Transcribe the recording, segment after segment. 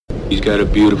He's got a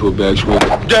beautiful backswing.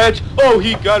 Oh,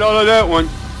 he got all of that one.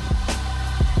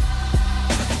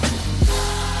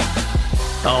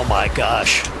 Oh my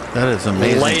gosh. That is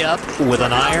amazing. Layup with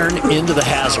an iron into the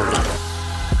hazard.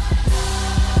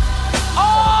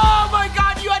 Oh my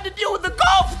God, you had to deal with the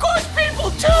golf course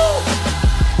people too!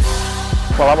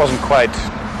 Well, that wasn't quite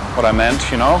what I meant,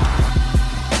 you know.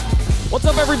 What's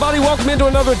up, everybody? Welcome into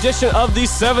another edition of the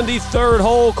 73rd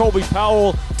Hole. Colby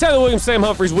Powell, Taylor Williams, Sam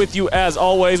Humphreys with you as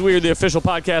always. We are the official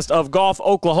podcast of Golf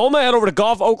Oklahoma. Head over to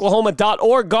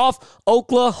golfoklahoma.org,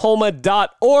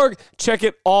 golfoklahoma.org. Check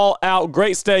it all out.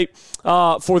 Great state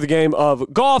for the game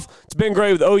of golf. It's been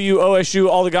great with OU, OSU,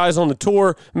 all the guys on the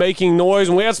tour making noise.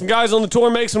 And we had some guys on the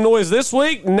tour make some noise this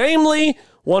week, namely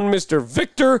one Mr.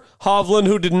 Viktor Hovland,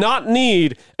 who did not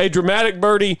need a dramatic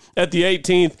birdie at the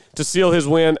 18th to seal his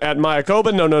win at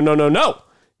Mayakoba. No.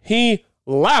 He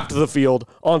lapped the field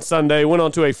on Sunday, went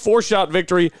on to a 4-shot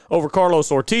victory over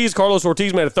Carlos Ortiz. Carlos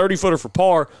Ortiz made a 30-footer for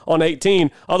par on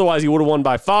 18. Otherwise, he would have won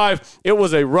by 5. It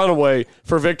was a runaway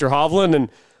for Viktor Hovland.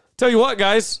 And tell you what,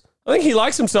 guys, I think he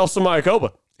likes himself some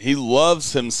Mayakoba. He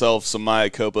loves himself some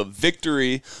Mayakoba.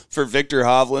 Victory for Viktor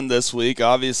Hovland this week.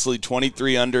 Obviously,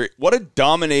 23 under. What a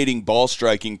dominating ball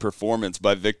striking performance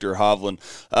by Viktor Hovland.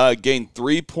 Gained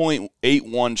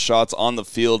 3.81 shots on the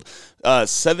field,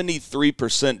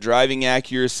 73% driving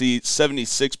accuracy,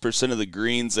 76% of the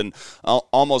greens, and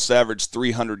almost averaged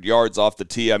 300 yards off the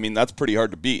tee. I mean, that's pretty hard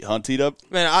to beat, huh, T-Dub?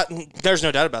 Man, there's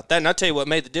no doubt about that. And I'll tell you what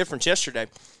made the difference yesterday.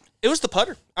 It was the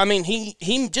putter. I mean, he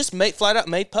just flat out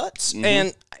made putts. Mm-hmm.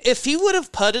 And if he would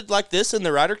have putted like this in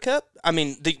the Ryder Cup, I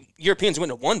mean, the Europeans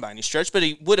wouldn't have won by any stretch, but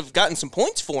he would have gotten some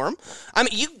points for him. I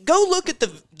mean, you go look at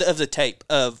the tape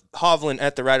of Hovland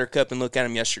at the Ryder Cup and look at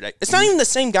him yesterday. It's not even the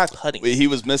same guy putting. He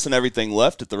was missing everything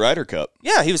left at the Ryder Cup.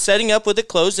 Yeah, he was setting up with it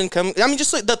closed and coming. I mean,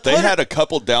 just like the putter. They had a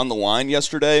couple down the line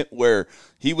yesterday where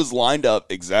he was lined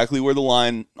up exactly where the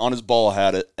line on his ball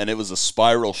had it, and it was a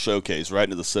spiral showcase right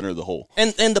into the center of the hole.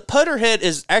 And the putter head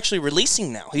is actually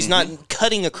releasing now. He's not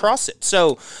cutting across it.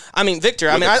 So, I mean, Viktor,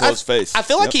 I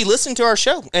feel like he listened to our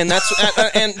show, and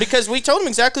that's and because we told him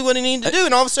exactly what he needed to do,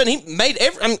 and all of a sudden he made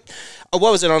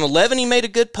what was it, on 11 he made a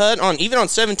good putt, even on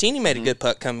 17 he made a good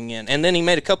putt coming in, and then he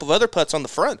made a couple of other putts on the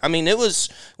front. I mean, it was,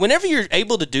 whenever you're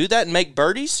able to do that and make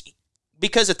birdies,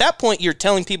 because at that point you're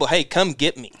telling people, hey, come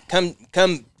get me, come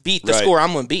beat the score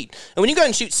I'm going to beat. And when you go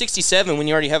and shoot 67 when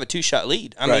you already have a 2-shot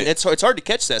lead, I mean, it's hard to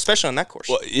catch that, especially on that course.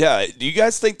 Well, yeah. Do you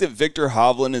guys think that Viktor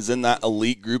Hovland is in that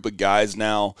elite group of guys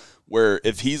now where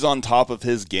if he's on top of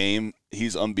his game,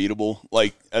 he's unbeatable,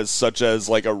 like such as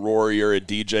like a Rory or a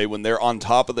DJ? When they're on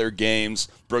top of their games,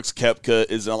 Brooks Koepka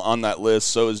is on that list,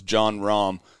 so is John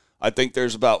Rahm. I think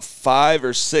there's about 5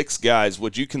 or 6 guys.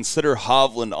 Would you consider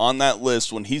Hovland on that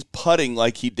list when he's putting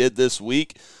like he did this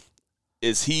week?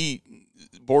 Is he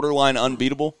borderline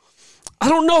unbeatable? I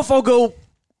don't know if I'll go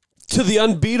to the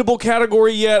unbeatable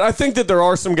category yet. I think that there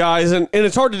are some guys, and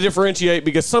it's hard to differentiate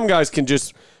because some guys can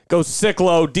just go sick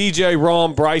low. DJ,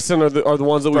 Rahm, Bryson are the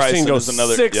ones that we've seen go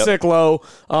sick low.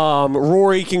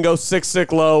 Rory can go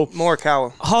sick low.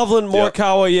 Morikawa. Hovland,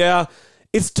 Morikawa, yeah.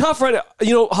 It's tough right now.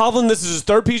 You know, Hovland, this is his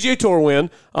 3rd PGA Tour win,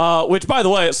 which, by the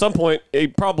way, at some point, he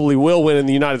probably will win in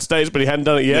the United States, but he hadn't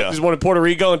done it yet. He's won in Puerto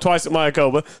Rico and twice at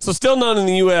Mayakoba, so still none in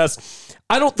the U.S.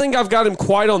 I don't think I've got him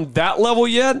quite on that level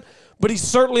yet, but he's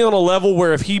certainly on a level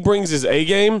where if he brings his A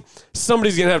game,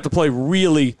 somebody's going to have to play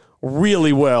really,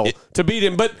 really well to beat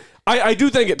him. But I do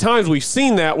think at times we've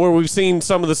seen that, where we've seen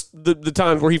some of the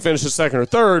times where he finishes 2nd or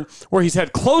 3rd, where he's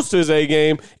had close to his A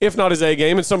game, if not his A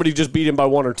game, and somebody just beat him by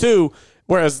 1 or 2.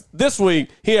 Whereas this week,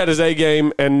 he had his A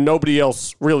game and nobody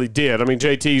else really did. I mean,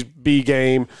 JT's B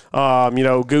game,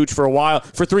 Gooch for a while.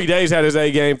 For 3 days had his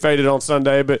A game, faded on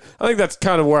Sunday. But I think that's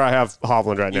kind of where I have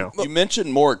Hovland right now. You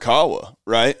mentioned Morikawa,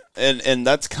 right? And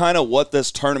that's kind of what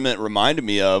this tournament reminded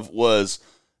me of, was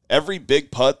every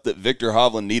big putt that Viktor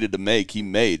Hovland needed to make, he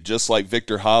made, just like just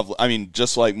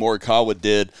like Morikawa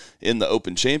did in the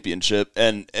Open Championship.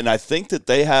 And I think that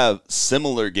they have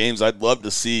similar games. I'd love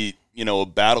to see a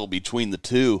battle between the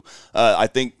two. I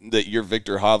think that your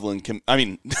Viktor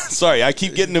Hovland sorry, I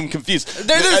keep getting them confused.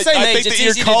 They're the same age. I think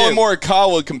that your Colin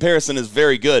Morikawa comparison is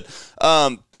very good.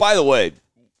 By the way,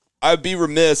 I'd be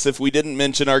remiss if we didn't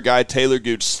mention our guy Taylor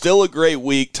Gooch. Still a great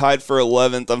week, tied for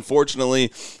 11th.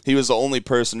 Unfortunately, he was the only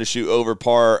person to shoot over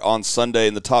par on Sunday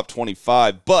in the top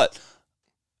 25. But,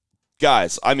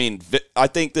 guys, I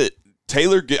think that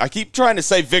I keep trying to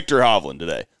say Viktor Hovland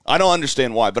today. I don't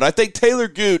understand why, but I think Taylor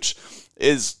Gooch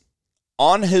is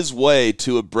on his way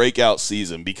to a breakout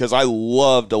season because I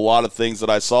loved a lot of things that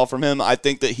I saw from him. I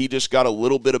think that he just got a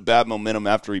little bit of bad momentum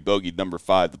after he bogeyed number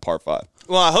 5, the par 5.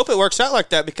 Well, I hope it works out like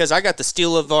that because I got the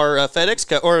steal of our FedEx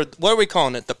Cup, or what are we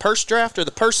calling it? The purse draft or the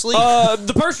purse league?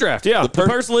 The purse draft, yeah. The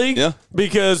purse league. Yeah.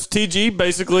 Because TG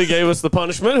basically gave us the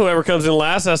punishment. Whoever comes in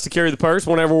last has to carry the purse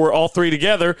whenever we're all three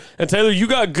together. And Taylor, you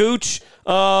got Gooch.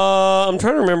 I'm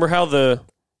trying to remember how the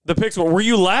picks went. Were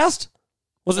you last?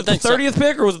 Was it the 30th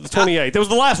pick or was it the 28th? It was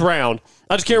the last round.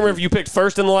 I just can't remember if you picked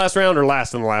first in the last round or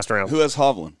last in the last round. Who has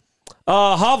Hovland?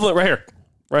 Hovland right here.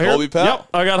 Right here. Colby Pat? Yep.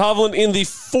 I got Hovland in the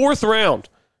 4th round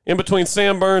in between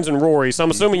Sam Burns and Rory. So I'm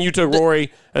assuming you took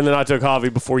Rory and then I took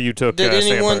Hovi before you took Did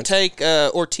Sam anyone Burns. take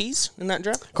Ortiz in that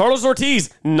draft? Carlos Ortiz,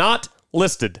 not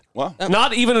listed. Wow.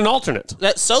 Not even an alternate.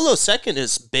 That solo second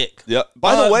is big. Yeah.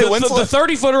 By the way, the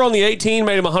 30-footer on the 18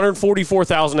 made him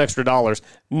 $144,000 extra dollars.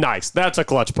 Nice. That's a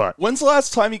clutch putt. When's the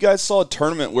last time you guys saw a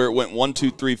tournament where it went 1,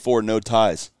 2, 3, 4, no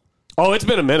ties? Oh, it's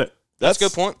been a minute. That's a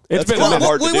good point. It's been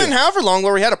hard to we do. went however long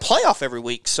where we had a playoff every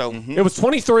week. So It was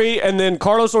 23, and then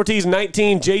Carlos Ortiz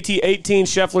 19, JT 18,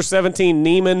 Scheffler 17,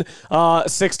 Neiman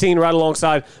 16, right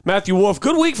alongside Matthew Wolff.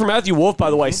 Good week for Matthew Wolff,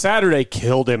 by the way. Saturday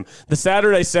killed him. The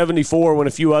Saturday 74 when a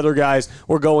few other guys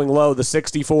were going low. The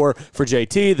 64 for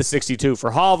JT, the 62 for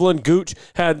Hovland. Gooch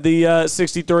had the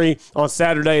 63 on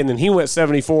Saturday, and then he went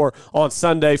 74 on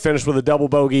Sunday, finished with a double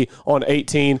bogey on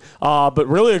 18. But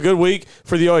really a good week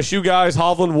for the OSU guys.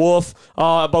 Hovland, Wolff,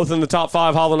 both in the top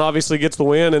 5. Hovland obviously gets the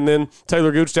win, and then Taylor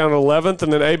Gooch down at 11th,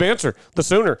 and then Abe Ancer, the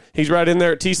Sooner. He's right in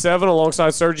there at T7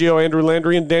 alongside Sergio, Andrew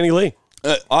Landry, and Danny Lee.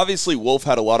 Obviously, Wolff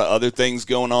had a lot of other things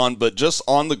going on, but just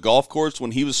on the golf course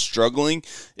when he was struggling,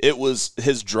 it was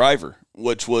his driver,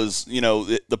 which was,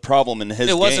 the problem in his game.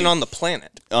 It wasn't on the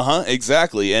planet.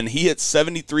 Exactly. And he hit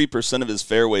 73% of his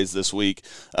fairways this week,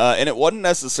 and it wasn't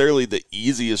necessarily the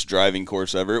easiest driving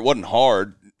course ever. It wasn't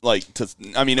hard.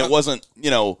 It wasn't,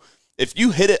 if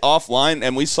you hit it offline,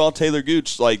 and we saw Taylor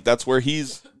Gooch, that's where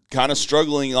he's kind of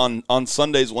struggling on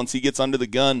Sundays once he gets under the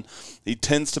gun. He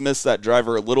tends to miss that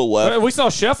driver a little left. We saw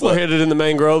Scheffler hit it in the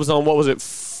mangroves on,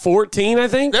 14, I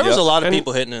think? There was a lot of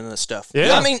people hitting into this stuff.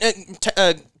 Yeah. I mean,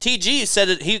 TG said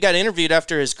it, he got interviewed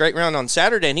after his great round on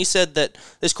Saturday, and he said that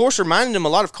this course reminded him a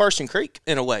lot of Carson Creek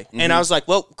in a way. And I was like,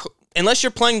 well, unless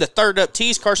you're playing the third up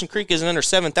tees, Carson Creek isn't under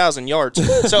 7,000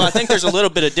 yards. So I think there's a little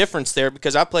bit of difference there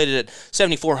because I played it at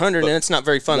 7,400, and it's not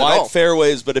very fun at all. Wide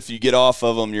fairways, but if you get off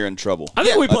of them, you're in trouble. I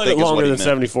think we played it longer than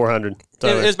 7,400.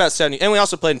 It was about 70, and we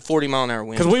also played in 40-mile-an-hour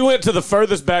winds. Because we went to the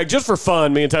furthest back, just for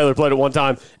fun, me and Taylor played it one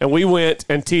time, and we went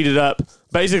and teed it up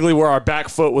basically where our back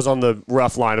foot was on the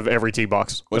rough line of every tee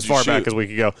box, as far back as we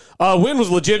could go. Wind was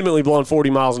legitimately blowing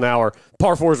 40 miles an hour.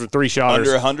 Par 4s were 3-shotters.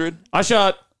 Under 100? I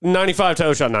shot 95,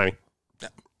 Taylor shot 90.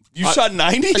 You shot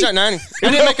 90? I shot 90. I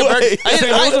didn't make a birdie. I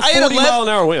hit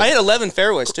 40-mile-an-hour wind. I hit 11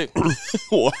 fairways, too.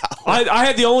 Wow. I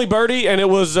had the only birdie, and it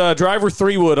was driver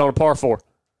 3-wood on a par 4.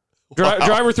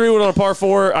 Driver 3-wood on a par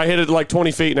 4. I hit it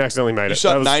 20 feet and accidentally made it. You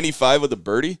shot 95 with a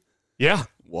birdie? Yeah.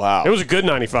 Wow. It was a good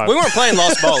 95. We weren't playing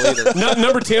lost ball either.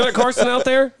 Number 10 at Carson out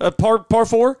there, par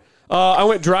 4. I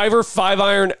went driver,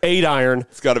 5-iron, 8-iron.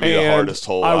 It's got to be the hardest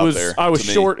hole out there. I was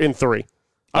short in 3.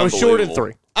 I was short in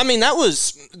 3. I mean, that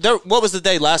was what was the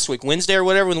day last week? Wednesday or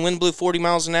whatever when the wind blew 40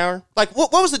 miles an hour?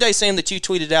 What was the day, Sam, that you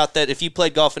tweeted out that if you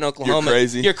played golf in Oklahoma,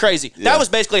 you're crazy? Yeah. That was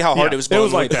basically how hard it was blowing. It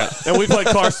was like that. And we played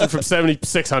Carson from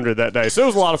 7,600 that day. So it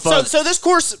was a lot of fun. So this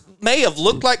course may have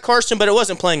looked like Karsten, but it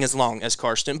wasn't playing as long as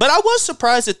Karsten. But I was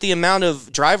surprised at the amount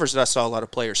of drivers that I saw a lot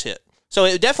of players hit. So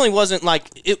it definitely wasn't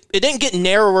it didn't get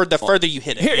narrower the further you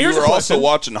hit it. You were also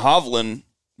watching Hovland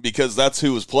because that's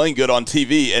who was playing good on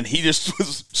TV, and he just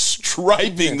was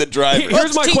striping the driver.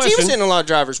 Here's my question. He was hitting a lot of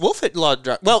drivers. Wolff hit a lot of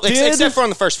drivers. Well, except for on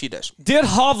the first few days. Did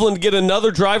Hovland get another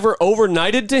driver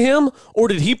overnighted to him, or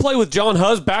did he play with John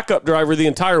Huh's backup driver the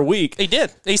entire week? He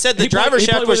did. He said the driver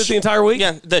shaft was the entire week?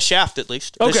 Yeah, the shaft at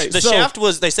least. Okay, the shaft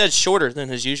was, they said, shorter than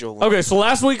his usual one. Okay, so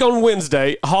last week on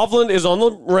Wednesday, Hovland is on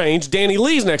the range. Danny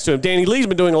Lee's next to him. Danny Lee's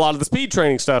been doing a lot of the speed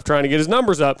training stuff, trying to get his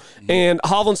numbers up, and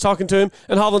Hovland's talking to him,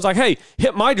 and Hovland's like, hey,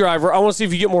 hit my driver. I want to see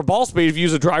if you get more ball speed if you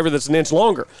use a driver that's an inch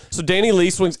longer. So Danny Lee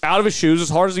swings out of his shoes as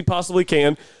hard as he possibly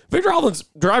can. Victor Hovland's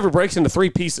driver breaks into 3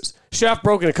 pieces. Shaft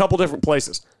broke in a couple different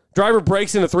places. Driver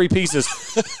breaks into 3 pieces.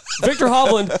 Victor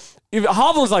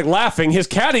Hovland's laughing. His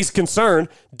caddy's concerned.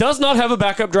 Does not have a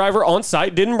backup driver on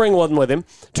site. Didn't bring one with him.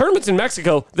 Tournaments in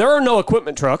Mexico, there are no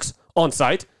equipment trucks on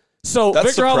site. So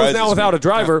Victor Hovland's now without a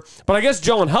driver, but I guess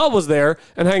John Huh was there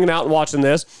and hanging out and watching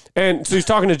this. And so he's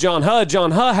talking to John Huh. John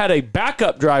Huh had a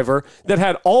backup driver that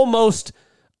had almost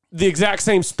the exact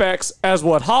same specs as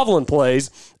what Hovland plays,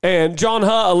 and John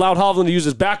Huh allowed Hovland to use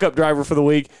his backup driver for the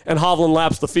week, and Hovland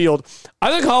laps the field.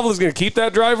 I think Hovland's going to keep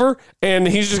that driver, and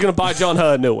he's just going to buy John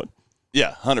Huh a new one.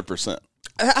 Yeah, 100%.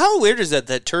 How weird is that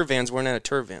Turvans weren't at a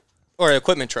Turvent? Or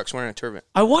equipment trucks weren't at a Turvent?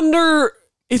 I wonder...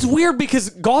 It's weird because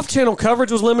Golf Channel coverage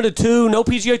was limited too. No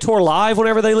PGA Tour live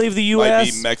whenever they leave the U.S.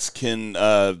 Might be Mexican,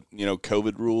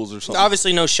 COVID rules or something.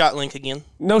 Obviously, no shot link again.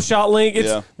 No shot link.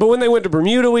 But when they went to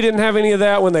Bermuda, we didn't have any of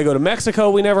that. When they go to Mexico,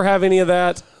 we never have any of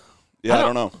that. Yeah, I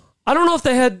don't know. I don't know if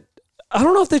they had. I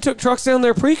don't know if they took trucks down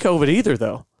there pre-COVID either,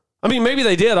 though. I mean, maybe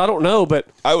they did. I don't know, but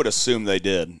I would assume they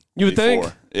did. You would think?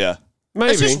 Yeah,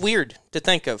 maybe. It's just weird to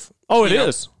think of. Oh, it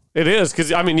is. It is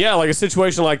because I mean, yeah, like a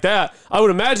situation like that. I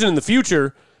would imagine in the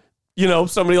future.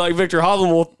 Somebody like Victor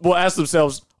Hovland will ask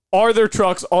themselves, are there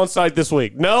trucks on site this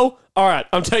week? No? All right,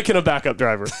 I'm taking a backup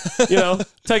driver.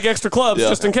 Take extra clubs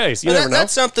just in case. You never know.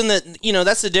 That's something that,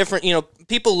 that's the different,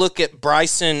 people look at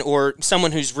Bryson or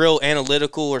someone who's real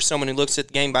analytical or someone who looks at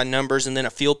the game by numbers and then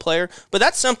a field player. But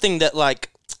that's something that, like,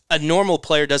 a normal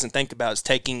player doesn't think about is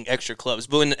taking extra clubs.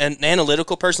 But when an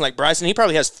analytical person like Bryson, he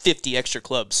probably has 50 extra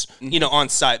clubs, on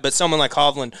site. But someone like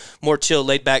Hovland, more chill,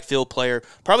 laid-back field player,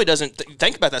 probably doesn't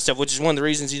think about that stuff, which is one of the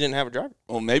reasons he didn't have a driver.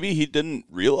 Well, maybe he didn't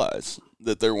realize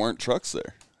that there weren't trucks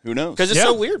there. Who knows? Because it's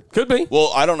so weird. Could be.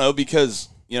 Well, I don't know because,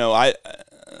 I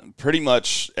pretty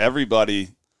much everybody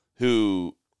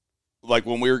who, like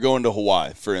when we were going to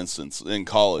Hawaii, for instance, in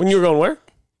college. When you were going where?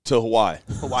 To Hawaii.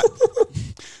 Hawaii.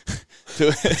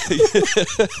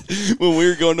 When we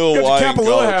were going to Hawaii, got your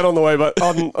Kapalua hat on the way, but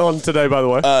on today, by the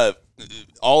way.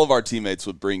 All of our teammates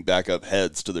would bring backup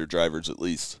heads to their drivers at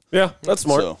least. Yeah, that's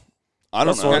smart. So, I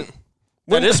don't know.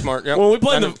 That is smart. Yeah. When we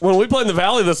played in the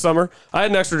Valley this summer, I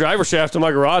had an extra driver shaft in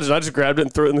my garage, and I just grabbed it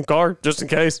and threw it in the car just in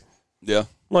case. Yeah, I'm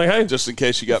like, hey, just in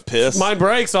case you got pissed. Mine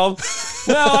breaks. No,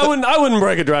 I wouldn't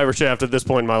break a driver shaft at this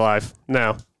point in my life.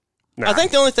 No. Nah. I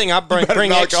think the only thing I bring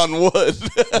knock on wood.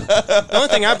 The only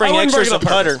thing I bring extra is a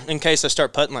putter in case I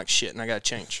start putting like shit and I got to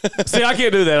change. See, I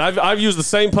can't do that. I've used the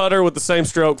same putter with the same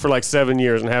stroke for like 7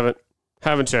 years and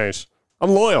haven't changed.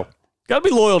 I'm loyal. Got to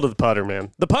be loyal to the putter,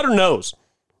 man. The putter knows.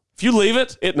 If you leave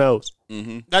it, it knows.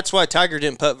 Mm-hmm. That's why Tiger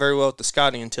didn't putt very well with the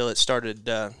Scotty until it started.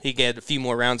 He had a few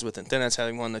more rounds with it. Then that's how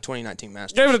he won the 2019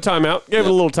 Masters. Gave it a timeout. Gave it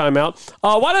a little timeout.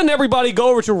 Why doesn't everybody go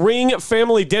over to Ring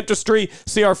Family Dentistry?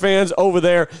 See our fans over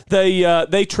there.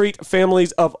 They treat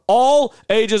families of all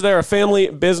ages. They're a family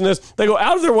business. They go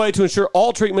out of their way to ensure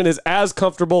all treatment is as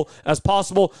comfortable as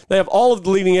possible. They have all of the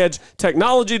leading edge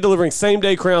technology, delivering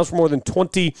same-day crowns for more than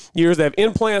 20 years. They have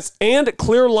implants and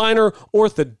clear liner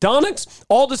orthodontics.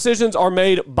 All decisions are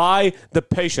made by the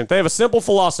patient. They have a simple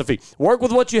philosophy. Work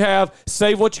with what you have,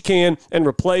 save what you can, and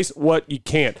replace what you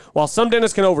can't. While some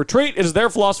dentists can overtreat, it is their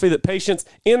philosophy that patients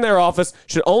in their office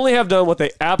should only have done what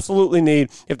they absolutely need.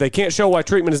 If they can't show why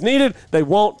treatment is needed, they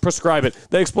won't prescribe it.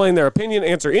 They explain their opinion,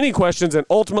 answer any questions, and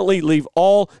ultimately leave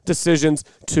all decisions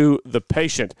to the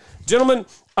patient. Gentlemen,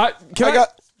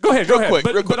 Go ahead. Real quick.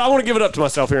 But I want to give it up to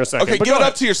myself here in a second. Okay, give it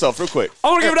up to yourself real quick. I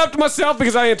want to give it up to myself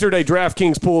because I entered a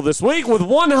DraftKings pool this week with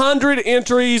 100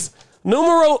 entries.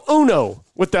 Numero uno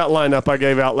with that lineup I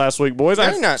gave out last week, boys.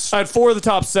 Very nice. I had 4 of the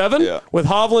top 7 with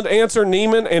Hovland, Answer,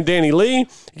 Neiman, and Danny Lee.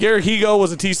 Gary Higo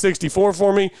was a T64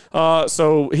 for me,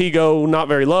 so Higo not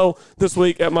very low this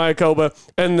week at Mayakoba.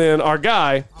 And then our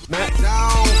guy, Matt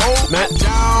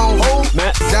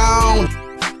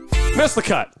missed the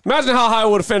cut. Imagine how high I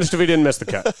would have finished if he didn't miss the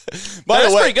cut. By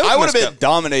the way, I would have been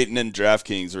dominating in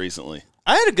DraftKings recently.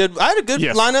 I had a good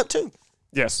lineup too.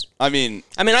 Yes. I mean,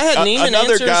 I had Neiman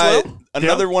another Answer guy, as well.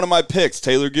 another one of my picks,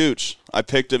 Taylor Gooch. I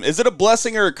picked him. Is it a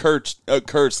blessing or a curse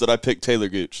that I picked Taylor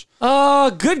Gooch?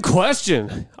 Good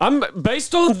question. I'm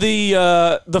based on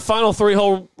the final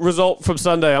 3-hole result from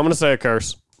Sunday. I'm going to say a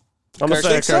curse. I'm going to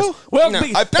say a curse. So? Well, no.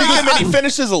 I picked him and he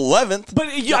finishes 11th. But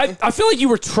I feel like you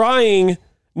were trying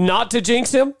not to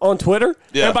jinx him on Twitter.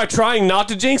 Yeah. And by trying not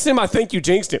to jinx him, I think you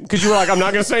jinxed him. Because you were like, I'm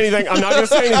not going to say anything. I'm not going to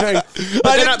say anything.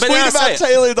 I didn't tweet about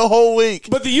Taylor the whole week.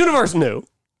 But the universe knew.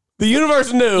 The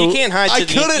universe knew. You can't hide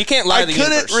you can't lie to the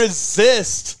universe. I couldn't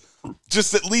resist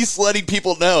just at least letting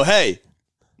people know, hey,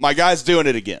 my guy's doing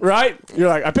it again. Right? You're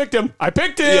like, I picked him.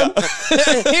 Yeah.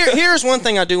 Here's one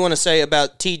thing I do want to say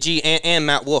about TG and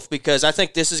Matt Wolff, because I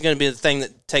think this is going to be the thing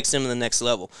that takes him to the next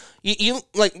level.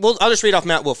 I'll just read off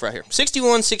Matt Wolff right here.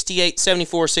 61, 68,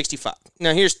 74, 65.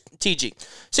 Now here's TG.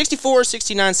 64,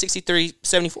 69, 63,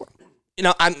 74.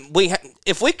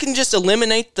 if we can just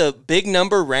eliminate the big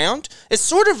number round, it's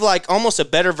sort of like almost a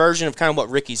better version of kind of what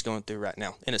Ricky's going through right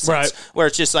now, in a sense, where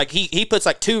it's just like he puts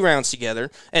like 2 rounds together,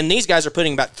 and these guys are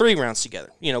putting about 3 rounds together.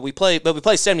 We play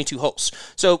 72 holes.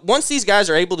 So once these guys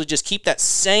are able to just keep that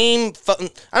same,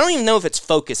 I don't even know if it's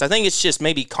focus. I think it's just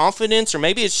maybe confidence, or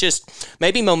maybe it's just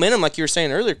momentum, like you were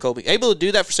saying earlier, Colby. Able to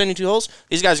do that for 72 holes,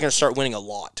 these guys are going to start winning a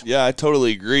lot. Yeah, I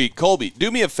totally agree. Colby,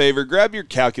 do me a favor, grab your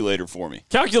calculator for me.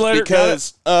 Calculator,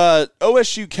 because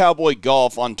OSU Cowboy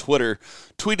Golf on Twitter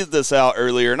tweeted this out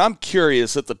earlier, and I'm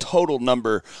curious at the total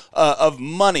number of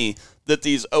money that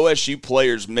these OSU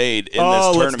players made in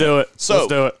this tournament. Let's do it. So, let's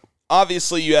do it.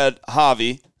 Obviously, you had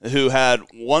Hovi, who had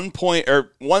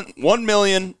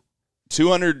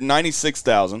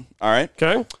 $1,296,000. All right.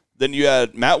 Okay. Then you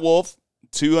had Matt Wolf,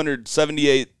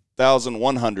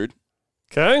 $278,100.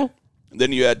 Okay.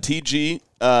 Then you had TG,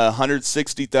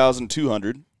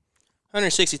 $160,200.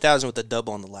 160,000 with a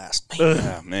double on the last.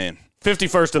 Yeah, man.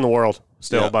 51st in the world,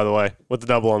 still, by the way, with the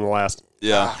double on the last.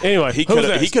 Yeah. Anyway, he could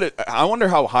have. I wonder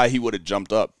how high he would have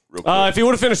jumped up. Real quick. If he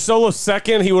would have finished solo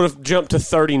second, he would have jumped to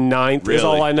 39th. Really? Is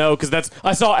all I know, because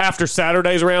I saw after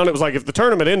Saturday's round, it was like if the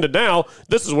tournament ended now,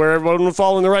 this is where everyone would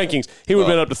fall in the rankings. He would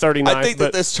have been up to 39th. I think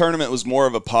that this tournament was more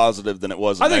of a positive than it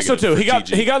was. I think so too. He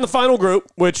got in the final group,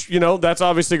 which that's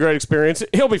obviously a great experience.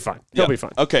 He'll be fine. He'll be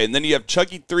fine. Okay, and then you have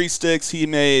Chucky 3 Sticks. He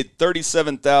made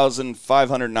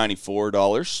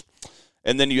 $37,594.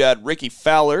 And then you had Ricky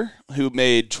Fowler, who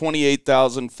made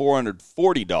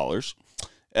 $28,440.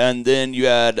 And then you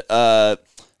had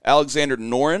Alexander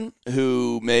Noren,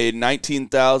 who made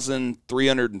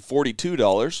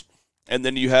 $19,342. And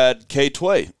then you had Kay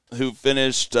Tway, who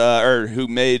finished who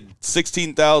made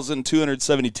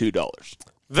 $16,272.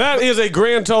 That is a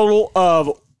grand total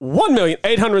of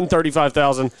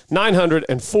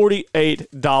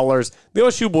 $1,835,948. The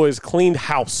OSU boys cleaned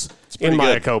house in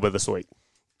Mayakoba this week.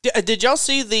 Did y'all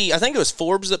see I think it was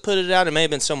Forbes that put it out. It may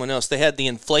have been someone else. They had the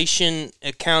inflation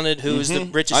counted who is the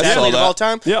richest athlete of all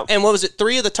time. Yep. And what was it?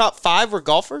 3 of the top 5 were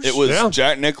golfers? It was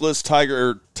Jack Nicklaus,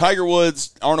 Tiger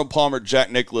Woods, Arnold Palmer,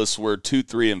 Jack Nicklaus were 2,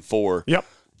 3, and 4. Yep.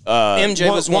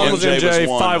 MJ was 1. One was MJ,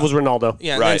 5 was Ronaldo.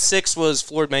 Yeah, and then 6 was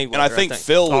Floyd Mayweather. And I think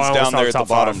Phil was down there at the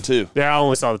bottom, too. Yeah, I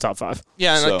only saw the top 5.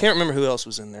 Yeah, and I can't remember who else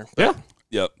was in there. Yeah.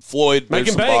 Yeah, Floyd, there's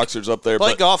some boxers up there.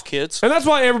 Play golf, kids. And that's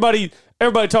why everybody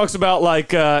talks about,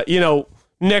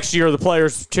 next year, the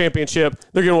Players' Championship,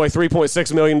 they're giving away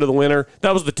 $3.6 million to the winner.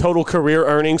 That was the total career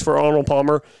earnings for Arnold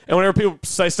Palmer. And whenever people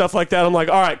say stuff like that, I'm like,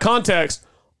 all right, context,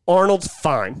 Arnold's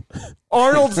fine.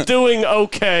 Arnold's doing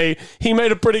okay. He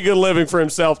made a pretty good living for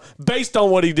himself based on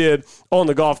what he did on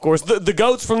the golf course. The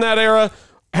GOATs from that era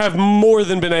have more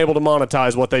than been able to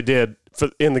monetize what they did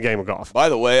in the game of golf. By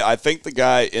the way, I think the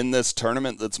guy in this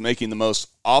tournament that's making the most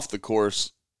off the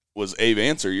course was Abe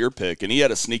Answer, your pick, and he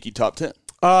had a sneaky top 10.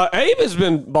 Abe has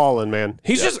been balling, man.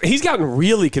 He's gotten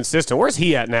really consistent. Where's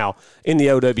he at now in the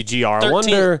OWGR? 13th. I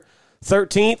wonder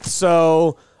 13th.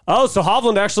 So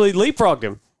Hovland actually leapfrogged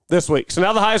him this week. So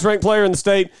now the highest ranked player in the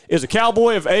state is a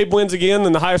Cowboy. If Abe wins again,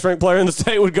 then the highest ranked player in the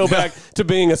state would go back to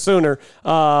being a Sooner.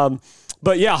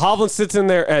 But yeah, Hovland sits in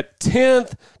there at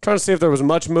 10th. Trying to see if there was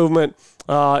much movement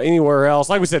anywhere else.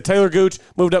 Like we said, Taylor Gooch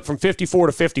moved up from 54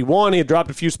 to 51. He had dropped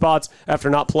a few spots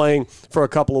after not playing for a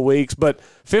couple of weeks. But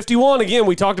 51, again,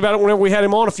 we talked about it whenever we had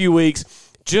him on a few weeks.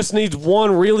 Just needs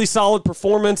one really solid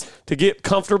performance to get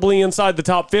comfortably inside the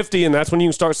top 50, and that's when you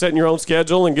can start setting your own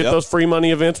schedule and get those free money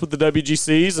events with the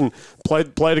WGCs and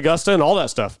play at Augusta and all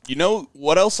that stuff. You know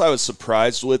what else I was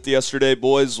surprised with yesterday,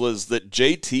 boys, was that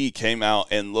JT came out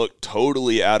and looked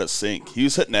totally out of sync. He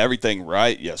was hitting everything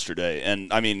right yesterday,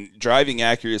 and, I mean, driving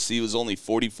accuracy was only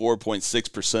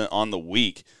 44.6% on the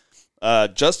week.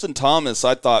 Justin Thomas,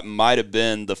 I thought, might have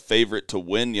been the favorite to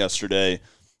win yesterday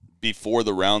before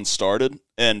the round started,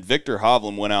 and Victor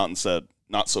Hovland went out and said,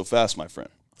 "Not so fast, my friend."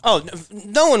 Oh,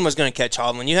 no one was going to catch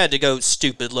Hovland. You had to go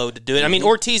stupid low to do it. I mean,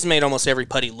 Ortiz made almost every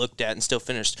putt he looked at and still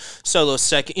finished solo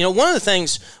second. You know, one of the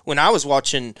things when I was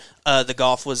watching the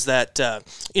golf was that,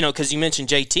 because you mentioned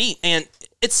JT, and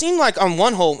it seemed like on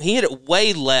one hole he hit it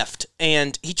way left,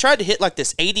 and he tried to hit like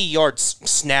this 80-yard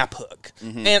snap hook,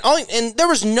 and there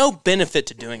was no benefit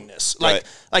to doing this. Like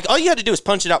all you had to do was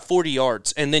punch it out 40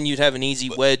 yards, and then you'd have an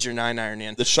easy wedge or 9-iron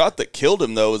in. The shot that killed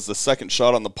him though was the second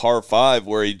shot on the par 5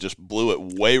 where he just blew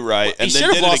it way right, and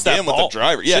then did it again with the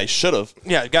driver. Yeah, he should have.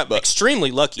 Yeah, got extremely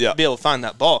lucky to be able to find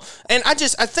that ball. And I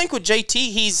think with JT,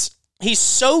 he's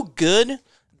so good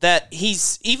that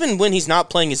he's, even when he's not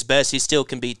playing his best, he still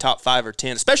can be top 5 or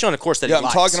 10, especially on a course that he likes.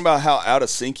 I'm talking about how out of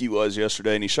sync he was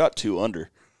yesterday, and he shot 2 under.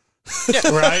 Yeah.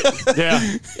 Right? Yeah.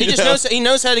 He just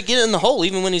knows how to get it in the hole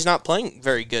even when he's not playing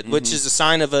very good, which is a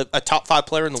sign of a top 5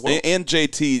 player in the world. And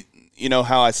JT, you know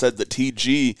how I said that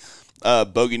TG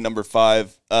bogey number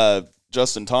 5,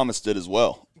 Justin Thomas did as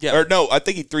well. Yeah. Or no, I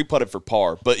think he 3-putted for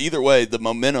par. But either way, the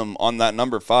momentum on that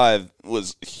number 5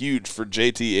 was huge for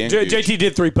JT and JT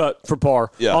did 3-putt for par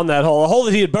on that hole. A hole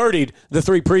that he had birdied the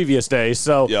 3 previous days.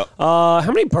 So how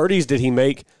many birdies did he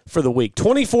make for the week?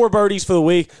 24 birdies for the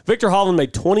week. Victor Hovland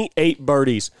made 28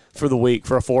 birdies for the week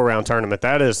for a 4-round tournament.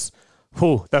 That is,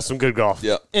 that's some good golf.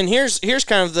 Yeah. And here's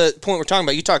kind of the point we're talking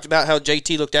about. You talked about how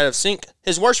JT looked out of sync.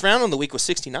 His worst round on the week was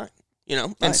 69. You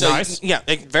know, and nice. Yeah,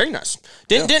 very nice.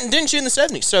 Didn't shoot in the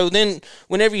 70s. So then,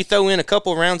 whenever you throw in a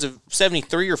couple of rounds of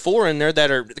 73 or 4 in there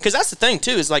that are, because that's the thing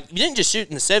too, is like you didn't just shoot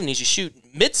in the 70s, you shoot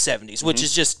mid 70s, which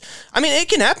is just, I mean, it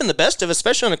can happen the best of,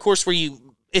 especially on a course where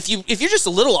if you're just a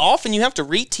little off and you have to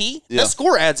re-tee, that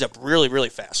score adds up really, really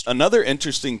fast. Another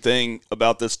interesting thing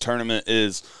about this tournament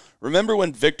is, remember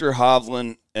when Victor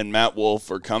Hovland and Matt Wolff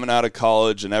were coming out of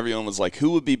college and everyone was like,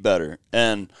 who would be better?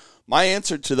 And my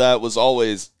answer to that was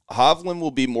always, Hovland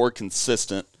will be more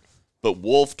consistent, but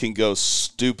Wolff can go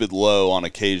stupid low on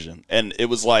occasion. And it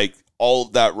was like all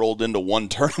of that rolled into one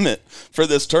tournament for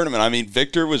this tournament. I mean,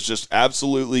 Victor was just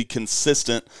absolutely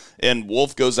consistent, and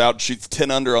Wolff goes out and shoots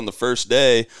 10 under on the first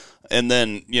day, and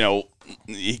then, you know,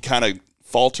 he kind of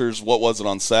falters. What was it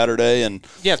on Saturday? And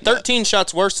 13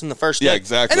 shots worse than the first day. Yeah,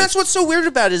 exactly. And that's what's so weird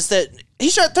about it is that he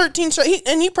shot 13 shots,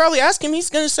 and you probably ask him, he's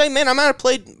going to say, man, I might have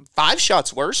played 5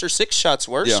 shots worse or 6 shots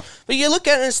worse. Yeah. But you look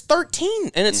at it and it's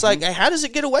 13. And it's like, how does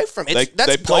it get away from it?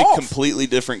 They play completely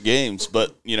different games,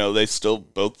 but, you know, they still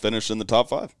both finished in the top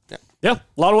 5. Yeah,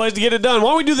 a lot of ways to get it done. Why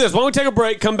don't we do this? Why don't we take a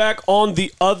break, come back on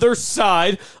the other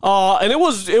side? And it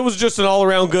was just an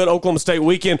all-around good Oklahoma State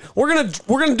weekend. We're gonna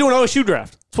do an OSU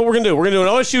draft. That's what we're going to do. We're going to do an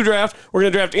OSU draft. We're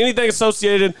going to draft anything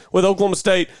associated with Oklahoma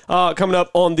State coming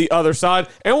up on the other side.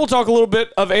 And we'll talk a little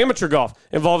bit of amateur golf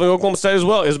involving Oklahoma State as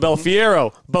well. Isabella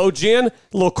Fierro, Bo Gin, a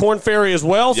little Corn Ferry as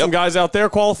well. Yep. Some guys out there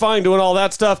qualifying, doing all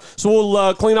that stuff. So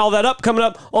we'll clean all that up coming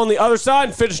up on the other side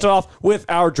and finish it off with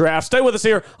our draft. Stay with us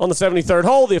here on the 73rd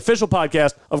Hole, the official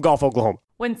podcast of Golf Oklahoma.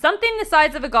 When something the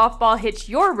size of a golf ball hits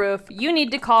your roof, you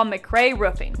need to call McRae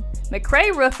Roofing.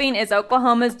 McRae Roofing is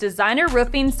Oklahoma's designer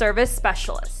roofing service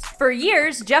specialist. For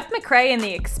years, Jeff McRae and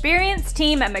the experienced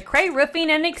team at McRae Roofing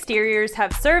and Exteriors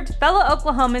have served fellow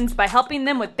Oklahomans by helping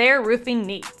them with their roofing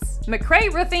needs.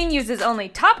 McRae Roofing uses only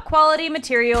top quality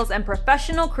materials and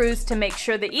professional crews to make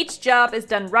sure that each job is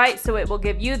done right, so it will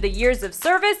give you the years of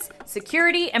service,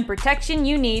 security, and protection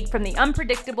you need from the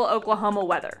unpredictable Oklahoma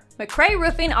weather. McRae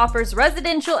Roofing offers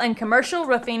residential and commercial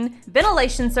roofing,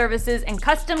 ventilation services, and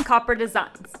custom copper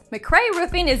designs. McRae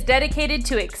Roofing is dedicated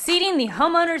to exceeding the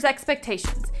homeowner's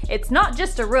expectations. It's not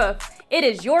just a roof, it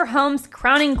is your home's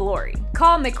crowning glory.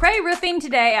 Call McRae Roofing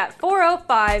today at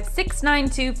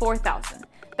 405-692-4000.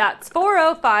 That's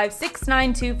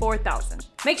 405-692-4000.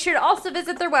 Make sure to also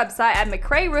visit their website at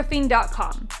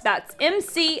mcrayroofing.com. That's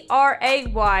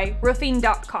MCRAY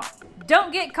roofing.com.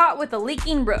 Don't get caught with a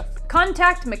leaking roof.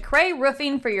 Contact McRae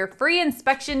Roofing for your free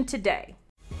inspection today.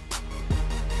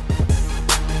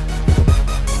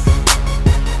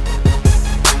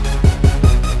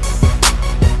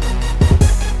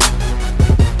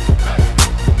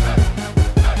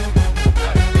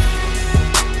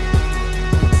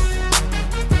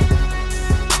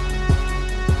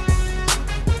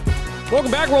 Welcome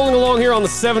back. Rolling along here on the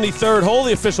 73rd Hole,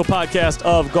 the official podcast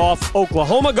of Golf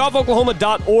Oklahoma.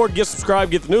 GolfOklahoma.org. Get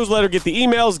subscribed, get the newsletter, get the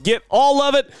emails, get all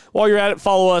of it. While you're at it,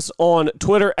 follow us on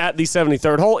Twitter at the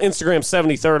 73rd Hole, Instagram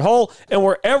 73rd Hole, and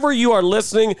wherever you are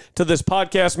listening to this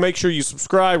podcast, make sure you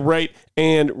subscribe, rate,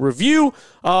 and review.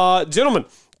 Gentlemen,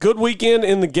 good weekend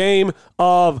in the game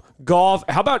of golf.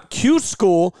 How about Q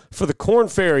School for the Corn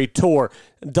Ferry Tour?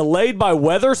 Delayed by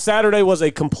weather. Saturday was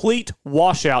a complete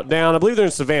washout down. I believe they're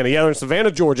in Savannah. Yeah, they're in Savannah,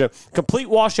 Georgia. Complete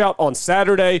washout on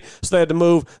Saturday, so they had to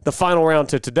move the final round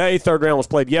to today. Third round was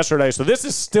played yesterday, so this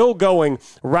is still going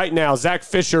right now. Zach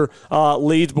Fisher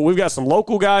leads, but we've got some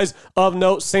local guys of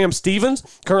note. Sam Stevens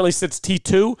currently sits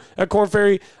T2 at Corn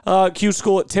Ferry Q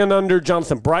School at 10 under.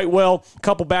 Jonathan Brightwell,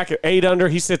 couple back at 8 under.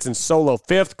 He sits in solo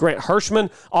 5th. Grant Hirschman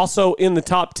also in the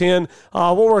top 10.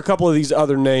 What were a couple of these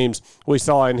other names we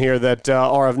saw in here that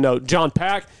are of note? John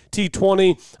Pack,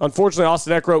 T20. Unfortunately,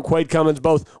 Austin Eckroat, Quade Cummins,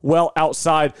 both well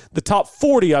outside the top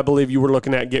 40, I believe you were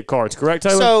looking at get cards. Correct,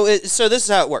 Taylor? So this is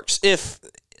how it works. If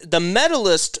the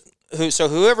medalist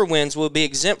whoever wins will be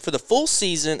exempt for the full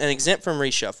season and exempt from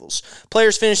reshuffles.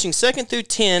 Players finishing 2nd through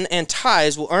 10 and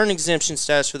ties will earn exemption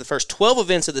status for the first 12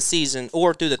 events of the season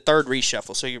or through the 3rd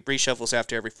reshuffle. So your reshuffles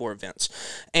after every 4 events.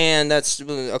 And that's,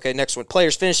 okay, next one.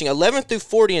 Players finishing 11th through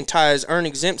 40 in ties earn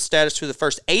exempt status for the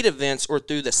first 8 events or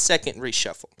through the 2nd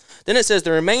reshuffle. Then it says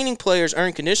the remaining players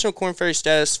earn conditional Korn Ferry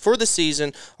status for the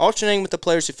season, alternating with the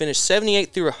players who finished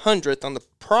 78th through 100th on the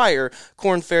prior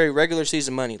Korn Ferry regular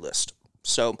season money list.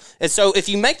 So if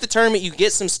you make the tournament, you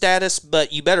get some status,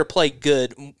 but you better play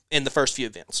good in the first few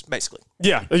events, basically.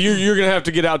 Yeah, you're going to have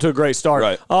to get out to a great start.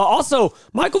 Right. Also,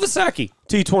 Michael Visacki,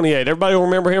 T28. Everybody will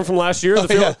remember him from last year.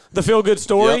 The feel-good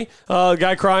story. Yep.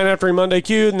 Guy crying after he Monday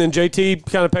Q'd, and then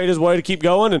JT kind of paid his way to keep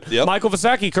going. And yep. Michael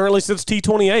Visacki currently sits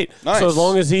T28. Nice. So as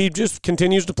long as he just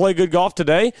continues to play good golf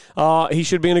today, he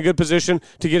should be in a good position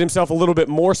to get himself a little bit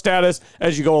more status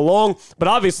as you go along. But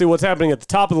obviously what's happening at the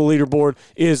top of the leaderboard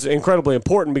is incredibly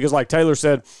important because, like Taylor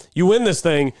said, you win this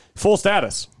thing, full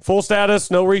status. Full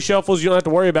status, no reshuffles. You don't have to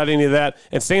worry about any of that.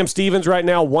 And Sam Stevens right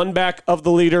now, 1 back of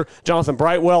the leader. Jonathan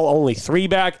Brightwell, only 3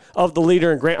 back of the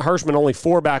leader. And Grant Hirschman, only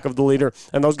 4 back of the leader.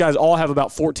 And those guys all have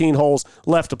about 14 holes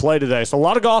left to play today. So a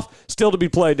lot of golf still to be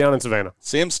played down in Savannah.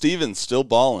 Sam Stevens still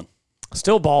balling.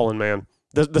 Still balling, man.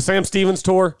 The Sam Stevens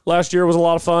Tour last year was a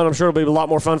lot of fun. I'm sure it'll be a lot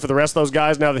more fun for the rest of those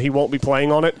guys now that he won't be playing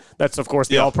on it. That's, of course,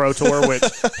 the All-Pro Tour, which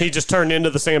he just turned into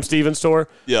the Sam Stevens Tour.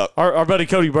 Yeah. Our buddy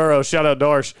Cody Burrows, shout out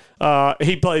Darsh,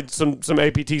 he played some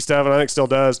APT stuff, and I think still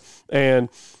does. And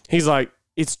he's like,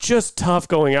 it's just tough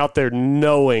going out there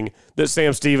knowing that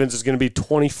Sam Stevens is going to be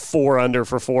 24 under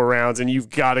for 4 rounds, and you've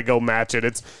got to go match it.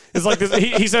 It's like this.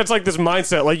 He said it's like this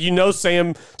mindset. Like,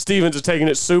 Sam Stevens is taking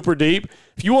it super deep.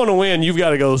 If you want to win, you've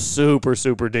got to go super,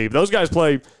 super deep. Those guys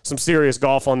play some serious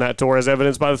golf on that tour, as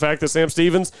evidenced by the fact that Sam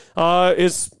Stevens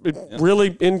is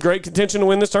really in great contention to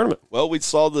win this tournament. Well, we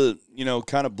saw the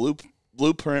kind of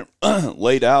blueprint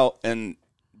laid out and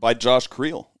by Josh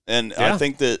Creel, and I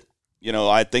think that.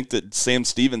 I think that Sam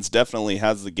Stevens definitely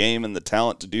has the game and the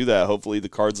talent to do that. Hopefully the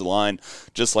cards align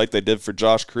just like they did for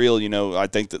Josh Creel. I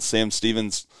think that Sam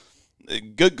Stevens,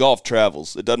 good golf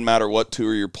travels. It doesn't matter what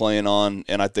tour you're playing on,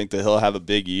 and I think that he'll have a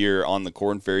big year on the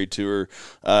Korn Ferry Tour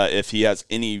if he has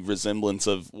any resemblance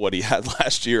of what he had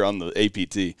last year on the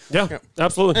APT. Yeah,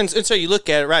 absolutely. And so you look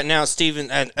at it right now,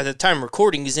 Steven, at the time of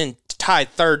recording, he's in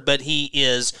tied 3rd, but he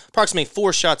is approximately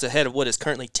 4 shots ahead of what is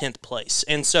currently 10th place.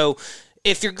 And so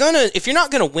if you're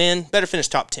not gonna win, better finish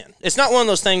top 10. It's not one of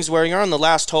those things where you're on the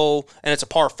last hole and it's a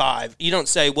par 5. You don't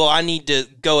say, well, I need to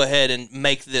go ahead and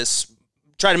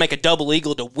try to make a double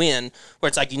eagle to win, where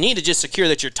it's like you need to just secure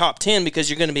that you're top 10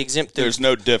 because you're going to be exempt. There's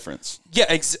no difference. Yeah,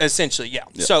 essentially, yeah.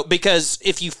 So because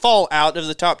if you fall out of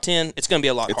the top 10, it's going to be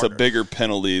a lot harder. It's a bigger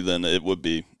penalty than it would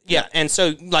be. Yeah, and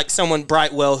so like someone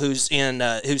Brightwell who's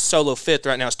solo 5th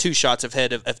right now is 2 shots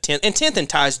ahead of 10th, and 10th and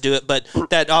ties do it, but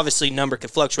that obviously number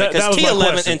could fluctuate because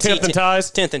T11 and 10th and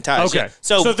ties. 10th and ties. Okay, yeah.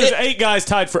 So if there's 8 guys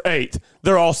tied for 8th,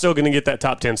 they're all still going to get that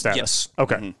top 10 status. Yes.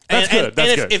 Okay, that's good.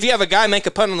 That's good. If you have a guy make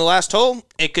a putt on the last hole,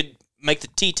 it could make the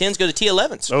T10s go to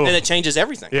T11s, and it changes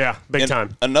everything. Yeah, big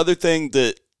time. Another thing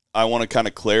that I want to kind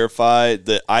of clarify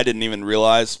that I didn't even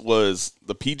realize was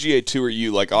the PGA Tour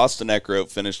U, like Austin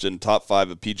Eckroat finished in top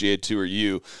 5 of PGA Tour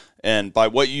U. And by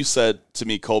what you said to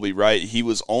me, Colby, right, he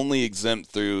was only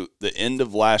exempt through the end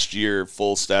of last year,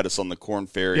 full status on the Korn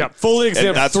Ferry. Yeah, fully exempt.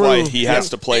 And that's why he has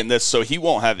to play in this. So he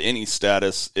won't have any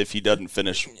status if he doesn't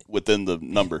finish within the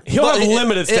number. He'll have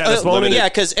limited status, won't he? Yeah,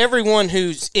 because everyone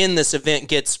who's in this event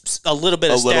gets a little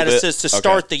bit of status to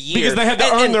start the year. Because they had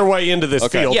to earn their way into this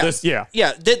field.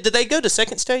 Yeah. Did they go to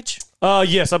 2nd stage?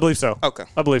 Yes, I believe so. Okay.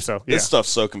 I believe so. Yeah. This stuff's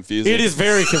so confusing. It is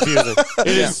very confusing. It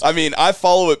is. I mean, I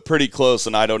follow it pretty close,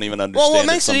 and I don't even understand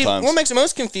it sometimes. What makes it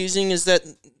most confusing is that,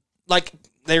 like,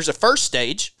 there's a first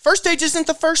stage. First stage isn't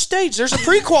the first stage. There's a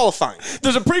pre-qualifying.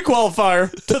 There's a pre-qualifier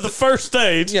to the first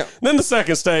stage, then the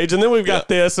second stage, and then we've got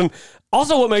this. And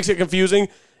also what makes it confusing,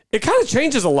 it kind of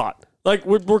changes a lot. Like,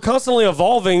 we're constantly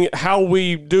evolving how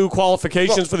we do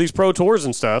qualifications for these pro tours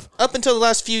and stuff. Up until the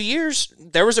last few years,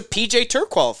 there was a PJ Tour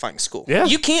qualifying school. Yeah.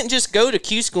 You can't just go to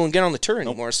Q school and get on the tour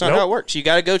anymore. It's not how it works. You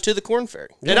got to go to the Korn Ferry.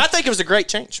 Yeah. And I think it was a great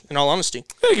change, in all honesty.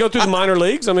 Yeah, you go through the minor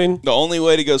leagues. I mean, the only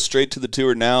way to go straight to the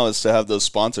tour now is to have those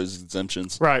sponsors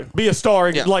exemptions. Right. Be a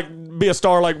star, be a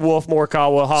star like Wolf,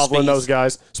 Morikawa, Hovland, those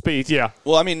guys. Spieth, yeah.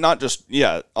 Well, I mean, not just,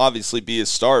 obviously be a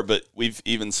star, but we've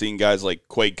even seen guys like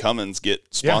Quade Cummins get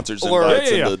sponsors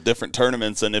invites into different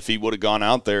tournaments, and if he would have gone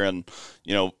out there and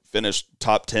finished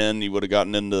top 10, he would have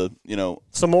gotten into,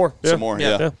 some more. Some more,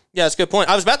 yeah. Yeah, that's a good point.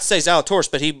 I was about to say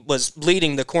Zalatoris, but he was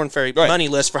leading the Korn Ferry money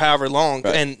list for however long,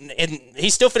 and he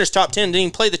still finished top 10, didn't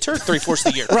even play the tour 3/4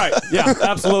 of the year. Right, yeah,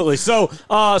 absolutely. So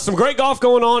some great golf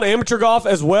going on, amateur golf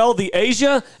as well. The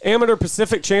Asia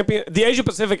Pacific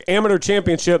Amateur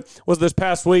Championship was this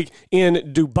past week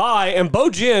in Dubai, and Bo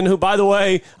Jin, who, by the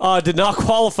way, did not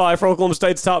qualify for Oklahoma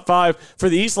State's top 5 for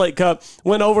the East Lake Cup,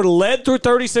 went over, led through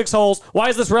 36 holes. Why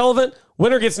is this relevant?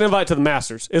 Winner gets an invite to the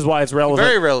Masters is why it's relevant.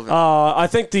 Very relevant. I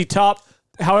think the top,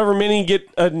 however many get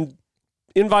an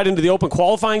invite into the Open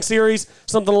qualifying series,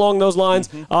 something along those lines.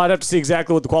 I'd have to see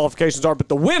exactly what the qualifications are, but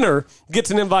the winner gets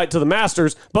an invite to the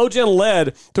Masters. Bo Jin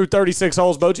led through 36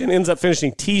 holes. Bo Jin ends up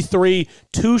finishing T3,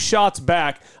 2 shots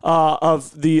back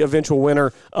of the eventual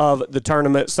winner of the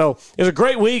tournament. So it was a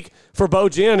great week for Bo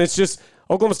Jin. It's just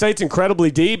Oklahoma State's incredibly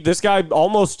deep. This guy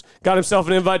almost got himself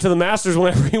an invite to the Masters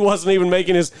whenever he wasn't even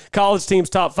making his college team's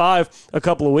top 5 a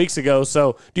couple of weeks ago.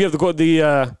 So do you have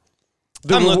the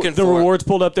rewards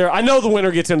pulled up there? I know the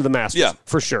winner gets into the Masters,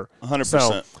 for sure. 100%.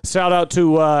 So shout out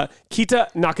to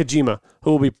Kita Nakajima,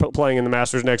 who will be playing in the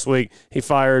Masters next week. He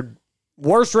fired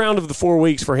worst round of the 4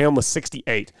 weeks for him was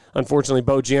 68. Unfortunately,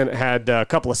 Bo Jin had a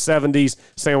couple of 70s,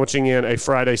 sandwiching in a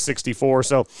Friday 64.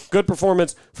 So good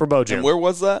performance for Bo Jin. And where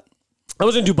was that? I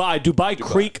was in Dubai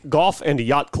Creek Golf and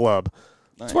Yacht Club.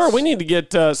 Nice. That's where we need to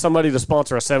get somebody to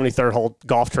sponsor a 73rd hole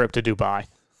golf trip to Dubai.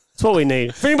 That's what we need.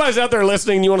 If anybody's out there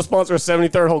listening and you want to sponsor a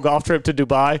 73rd hole golf trip to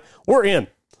Dubai, we're in.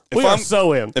 We are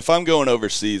so in. If I'm going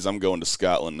overseas, I'm going to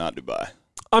Scotland, not Dubai.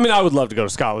 I mean, I would love to go to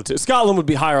Scotland, too. Scotland would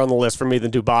be higher on the list for me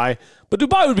than Dubai, but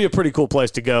Dubai would be a pretty cool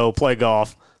place to go, play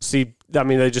golf. They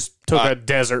just took a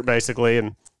desert, basically,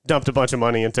 and dumped a bunch of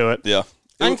money into it. Yeah.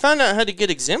 I can find out how to get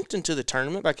exempt into the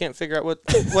tournament, but I can't figure out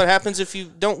what happens if you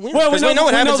don't win. Well, we know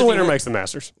what happens. The winner makes the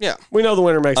Masters. Yeah. We know the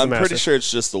winner makes the Masters. I'm pretty sure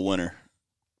it's just the winner,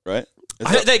 right?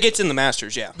 That gets in the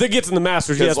Masters, yeah. That gets in the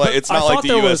Masters, yes. It's not like the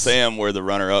USAM where the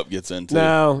runner-up gets into.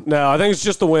 No. I think it's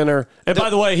just the winner. And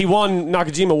by the way,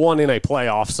 Nakajima won in a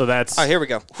playoff, so that's... Here we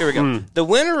go. The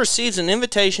winner receives an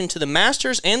invitation to the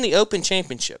Masters and the Open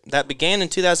Championship. That began in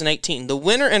 2018. The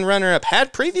winner and runner-up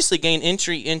had previously gained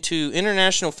entry into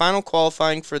international final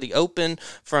qualifying for the Open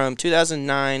from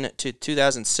 2009 to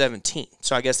 2017.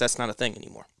 So I guess that's not a thing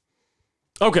anymore.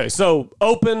 Okay, so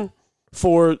Open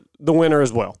for the winner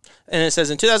as well. And it says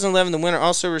in 2011, the winner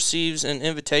also receives an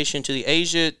invitation to the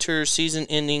Asia Tour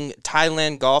season-ending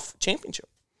Thailand Golf Championship.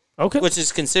 Okay. Which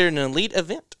is considered an elite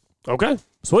event. Okay,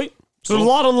 sweet. So there's a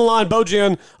lot on the line. Bo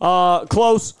Jin,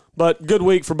 close, but good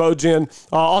week for Bo Jin.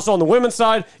 Also on the women's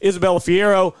side, Isabella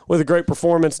Fierro with a great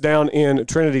performance down in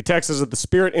Trinity, Texas at the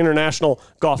Spirit International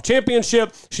Golf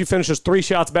Championship. She finishes 3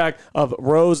 shots back of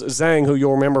Rose Zhang, who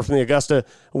you'll remember from the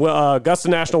Augusta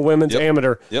National Women's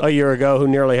Amateur a year ago, who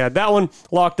nearly had that one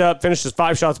locked up. Finishes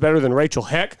 5 shots better than Rachel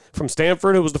Heck from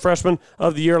Stanford, who was the freshman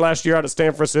of the year last year out at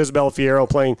Stanford. So Isabella Fierro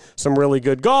playing some really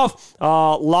good golf. A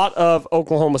lot of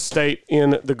Oklahoma State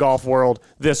in the golf world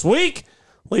this week.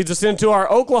 Leads us into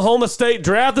our Oklahoma State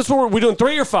draft. This one, we're doing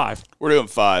 3 or 5? We're doing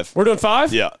 5. We're doing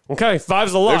 5? Yeah. Okay,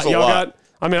 5's a lot. There's a lot. Got.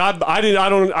 I mean,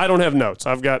 I don't have notes.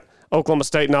 I've got Oklahoma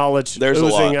State knowledge. There's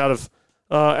oozing out of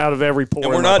every pore.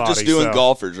 And we're not just doing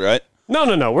golfers, right?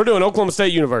 No. We're doing Oklahoma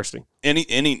State University.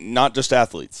 Any, not just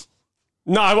athletes.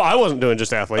 No, I wasn't doing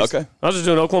just athletes. Okay. I was just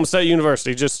doing Oklahoma State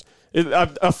University,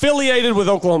 affiliated with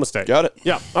Oklahoma State. Got it.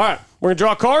 Yeah. All right. We're gonna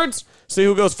draw cards. See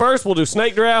who goes first. We'll do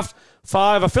snake draft.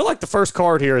 5. I feel like the first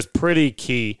card here is pretty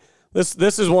key.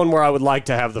 This is one where I would like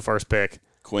to have the first pick.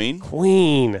 Queen.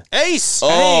 Ace. Ace.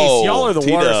 Y'all are the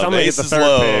worst. I'm going to get the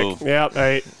third pick. Yep,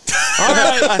 8. All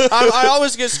right. I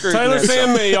always get screwed. Taylor,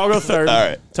 Sam, me. Y'all go third. All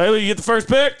right. Taylor, you get the first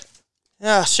pick?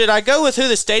 Should I go with who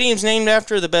the stadium's named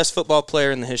after, the best football player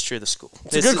in the history of the school?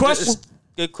 It's a good question.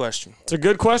 Good question. It's a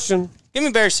good question. Give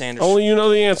me Barry Sanders. Only you know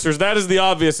the answers. That is the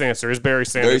obvious answer. Is Barry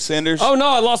Sanders. Barry Sanders? Oh no,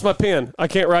 I lost my pen. I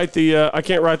can't write the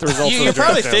results. You're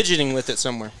probably fidgeting with it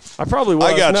somewhere. I probably was.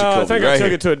 I got you, Kobe, I think right I took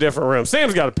here. it to a different room.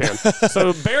 Sam's got a pen.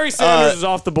 So Barry Sanders is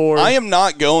off the board. I am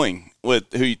not going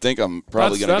with who you think I'm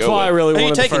probably going to go with. That's why I really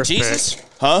wanted the first first Jesus? pick.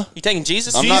 Huh? You taking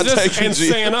Jesus? I'm not taking and Jesus.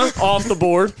 Santa off the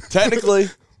board. Technically.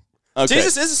 Okay.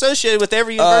 Jesus is associated with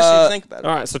every university you think about it.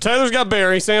 All right, so Taylor's got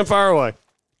Barry. Sam, fire away.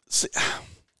 See,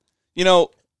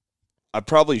 I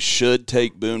probably should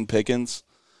take Boone Pickens,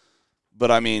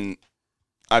 but I mean,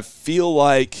 I feel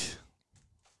like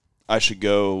I should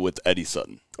go with Eddie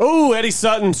Sutton. Oh, Eddie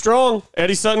Sutton, strong.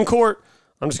 Eddie Sutton Court.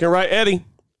 I'm just going to write Eddie.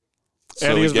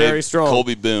 So Eddie is very strong.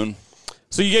 Colby Boone.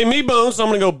 So you gave me Boone, so I'm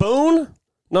going to go Boone,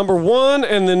 number 1,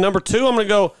 and then number 2, I'm going to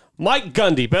go Mike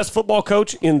Gundy, best football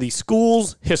coach in the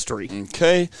school's history.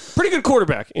 Okay. Pretty good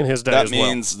quarterback in his day as well. That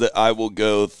means that I will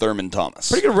go Thurman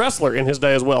Thomas. Pretty good wrestler in his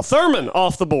day as well. Thurman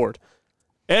off the board.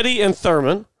 Eddie and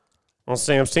Thurman on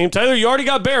Sam's team. Taylor, you already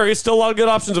got Barry. Still a lot of good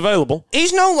options available.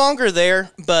 He's no longer there,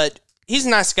 but he's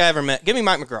the nicest guy I ever met. Give me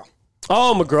Mike McGraw.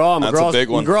 Oh, McGraw. That's a big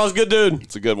one. McGraw's a good dude.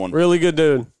 It's a good one. Really good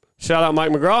dude. Shout out Mike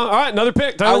McGraw. All right, another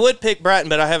pick. Taylor. I would pick Bratton,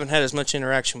 but I haven't had as much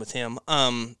interaction with him.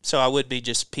 So I would be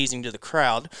just appeasing to the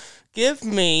crowd. Give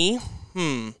me,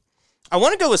 I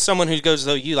want to go with someone who goes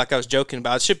to OU like I was joking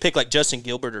about. I should pick like Justin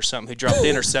Gilbert or something who dropped the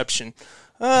interception.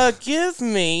 Give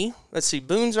me, let's see,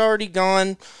 Boone's already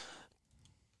gone.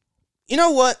 You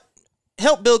know what?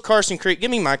 Help build Carson Creek.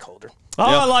 Give me Mike Holder. Oh,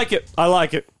 yeah. I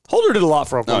like it. Holder did a lot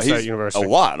for Oklahoma State University. A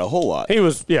whole lot.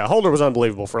 Holder was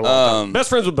unbelievable for a long time. Best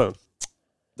friends with Boone.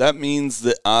 That means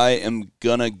that I am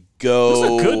going to go.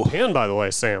 This is a good pen, by the way,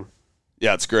 Sam.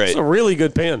 Yeah, it's great. It's a really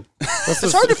good pen.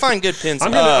 It's hard to find good pens.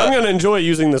 I'm going to enjoy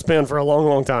using this pen for a long,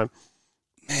 long time.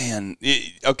 Man,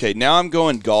 okay, now I'm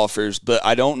going golfers, but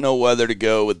I don't know whether to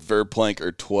go with Verplank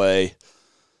or Tway.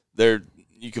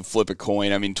 You can flip a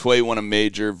coin. I mean, Tway won a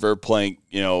major. Verplank,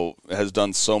 has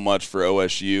done so much for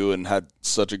OSU and had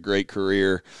such a great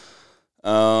career.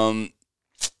 Since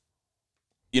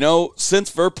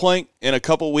Verplank in a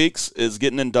couple weeks is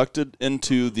getting inducted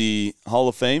into the Hall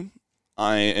of Fame,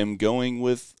 I am going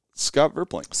with Scott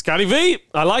Verplank. Scotty V,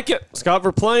 I like it. Scott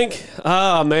Verplank.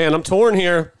 Ah, man, I'm torn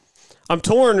here. I'm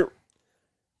torn.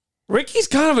 Ricky's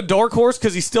kind of a dark horse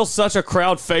because he's still such a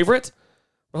crowd favorite.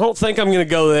 I don't think I'm going to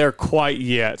go there quite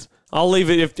yet. I'll leave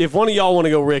it. If one of y'all want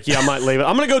to go Ricky, I might leave it.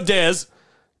 I'm going to go Dez.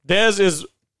 Dez is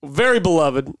very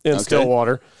beloved in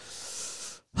Stillwater.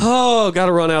 Oh, got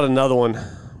to run out another one.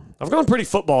 I've gone pretty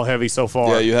football heavy so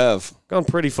far. Yeah, you have. Gone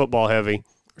pretty football heavy.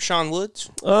 Rashawn Woods?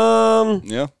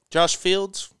 Yeah. Josh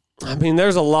Fields? I mean,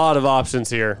 there's a lot of options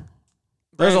here.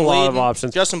 There's a lot of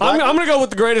options. Justin Blackman? I'm going to go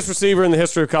with the greatest receiver in the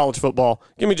history of college football.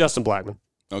 Give me Justin Blackman.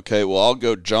 Okay, well, I'll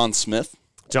go John Smith.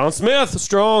 John Smith,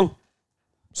 strong.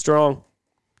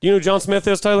 You know who John Smith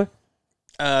is, Taylor?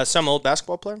 Some old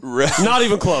basketball player? Not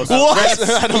even close. What?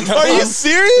 I don't know. Are you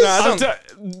serious?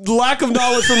 Lack of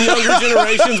knowledge from younger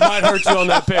generations might hurt you on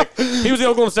that pick. He was the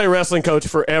Oklahoma State wrestling coach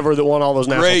forever that won all those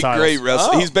national titles. Great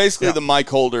wrestler. He's basically the Mike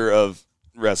Holder of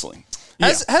wrestling.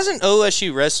 Hasn't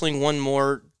OSU wrestling won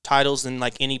more titles than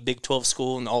like any Big 12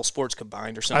 school in all sports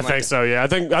combined or something? I think so, yeah. I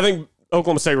think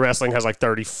Oklahoma State wrestling has like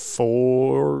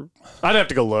 34. I'd have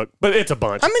to go look, but it's a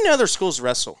bunch. How many other schools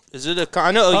wrestle? Is it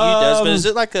I know OU does, but is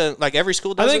it like every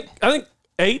school does it? I think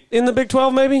 8 in the Big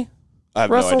 12 maybe. I have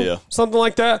no idea. Something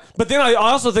like that. But then I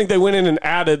also think they went in and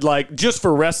added, like, just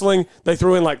for wrestling, they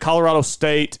threw in like Colorado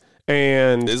State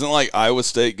and isn't like Iowa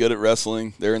State good at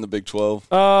wrestling? They're in the Big 12.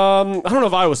 I don't know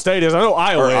if Iowa State is. I know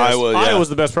Iowa is. Iowa's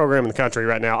the best program in the country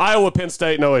right now. Iowa, Penn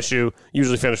State, and OSU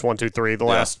usually finish 1, 2, 3 the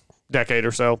last decade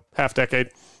or so, half decade.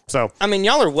 So I mean,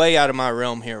 y'all are way out of my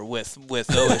realm here with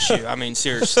OSU. I mean,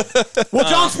 seriously. Well,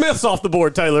 John Smith's off the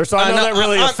board, Taylor, so I know that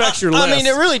really affects your list. I mean,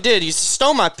 it really did. You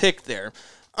stole my pick there.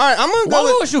 All right, I'm going to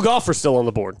go with OSU golfers still on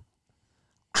the board.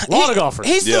 A lot of golfers.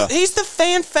 He's the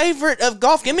fan favorite of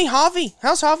golf. Give me Hovi.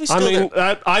 How's Hovi still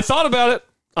there? I thought about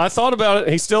it.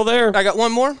 He's still there. I got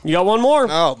one more? You got one more?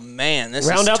 Oh, man, this is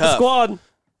tough. Round out the squad.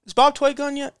 Is Bob Tway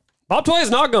gone yet? Bob Tway is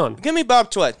not gone. Give me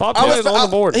Bob Tway. Bob Tway is on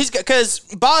the board. Because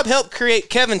Bob helped create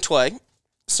Kevin Tway,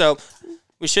 so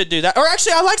we should do that. Or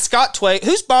actually, I like Scott Tway.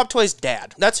 Who's Bob Tway's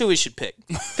dad? That's who we should pick.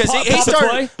 Because he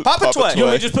started Papa Tway. You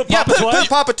want me to just put Papa Tway? Put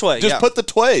Papa Tway. Just put the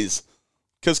Tways.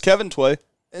 Because Kevin Tway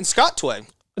and Scott Tway.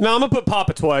 No, I'm gonna put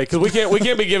Papa Tway because we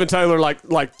can't be giving Taylor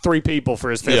like 3 people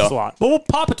for his 5th slot. But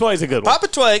Papa Tway's a good one. Papa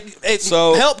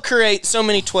Tway helped create so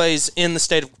many Tways in the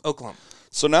state of Oklahoma.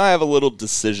 So now I have a little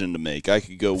decision to make. I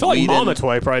could go I feel Whedon. like Mama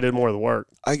Tway probably did more of the work.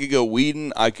 I could go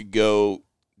Whedon. I could go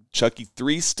Chucky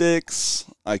 3 Sticks.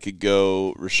 I could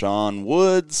go Rashawn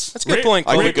Woods. That's a good point.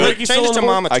 I could go, change it to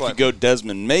Mama Tway. I could go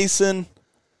Desmond Mason.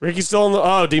 Ricky's still on the...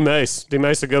 Oh, D-Mace.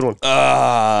 D-Mace a good one.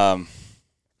 I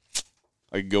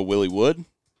could go Willie Wood.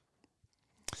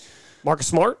 Marcus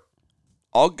Smart.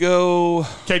 I'll go...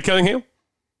 Cade Cunningham.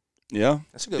 Yeah.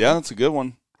 That's a good one. Yeah, that's a good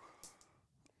one.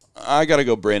 I got to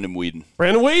go Brandon Whedon.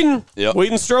 Brandon Whedon. Yep.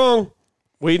 Whedon's strong.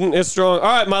 Whedon is strong. All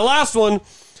right, my last one.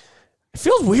 It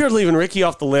feels weird leaving Ricky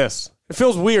off the list. It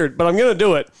feels weird, but I'm going to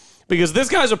do it because this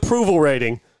guy's approval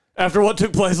rating after what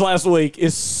took place last week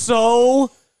is so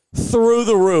through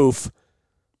the roof.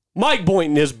 Mike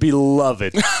Boynton is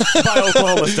beloved by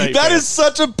Oklahoma State That fans. is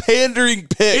such a pandering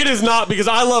pick. It is not because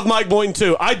I love Mike Boynton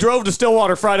too. I drove to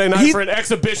Stillwater Friday night for an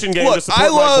exhibition game to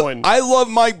support Mike Boynton. I love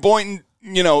Mike Boynton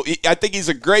I think he's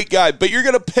a great guy, but you're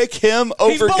going to pick him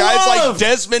over guys like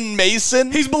Desmond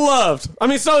Mason? He's beloved. I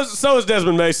mean, so is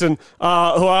Desmond Mason, who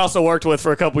I also worked with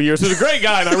for a couple years. He's a great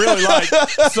guy, and I really like.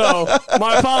 So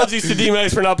my apologies to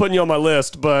D-Mace for not putting you on my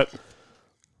list, but...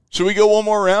 Should we go one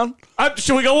more round?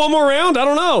 Should we go one more round? I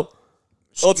don't know.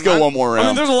 Let's go one more round. I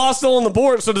mean, there's a lot still on the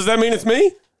board, so does that mean it's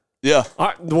me? Yeah. All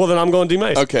right, well, then I'm going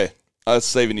D-Mace. Okay. I was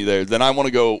saving you there. Then I want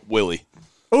to go Willie.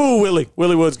 Ooh, Willie.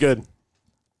 Willie Wood's good.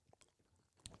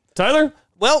 Tyler?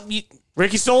 Well,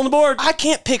 Ricky's still on the board. I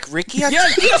can't pick Ricky.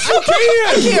 Yes, you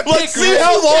can. Let's see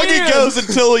how long it goes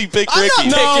until he picks Ricky.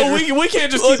 No, we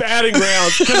can't just keep adding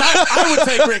rounds. Because I would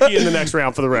take Ricky in the next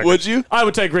round for the record. Would you? I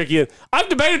would take Ricky in. I've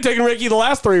debated taking Ricky the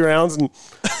last 3 rounds and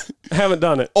haven't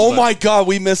done it. Oh, my God.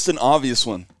 We missed an obvious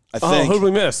one, I think. Oh, who'd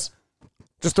we miss?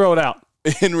 Just throw it out.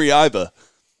 Henry Iba.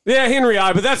 Yeah, Henry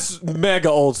Iba. That's mega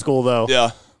old school, though.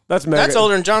 Yeah. That's mega. That's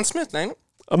older than John Smith, ain't it?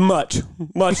 Much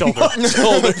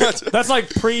older. That's like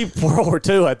pre-World War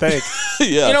II, I think.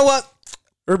 Yeah. You know what?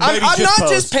 Or maybe I'm not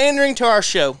post. just pandering to our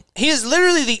show. He is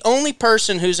literally the only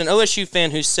person who's an OSU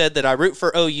fan who said that I root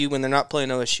for OU when they're not playing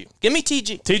OSU. Give me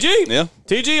TG. TG? Yeah.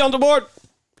 TG on the board.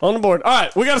 On the board. All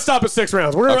right, we got to stop at 6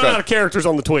 rounds. We're going to run out of characters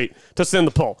on the tweet to send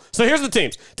the poll. So here's the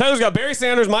teams. Tyler's got Barry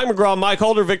Sanders, Mike McGraw, Mike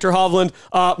Holder, Victor Hovland,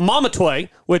 Mama Tway,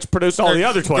 which produced all the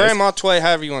other Tways. Grandma Tway,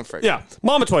 however you want to phrase it. Yeah,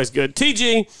 Mama Tway's good.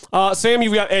 TG, Sam,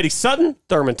 you've got Eddie Sutton,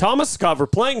 Thurman Thomas, Scott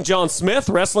Verplank, John Smith,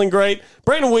 wrestling great,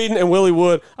 Brandon Whedon, and Willie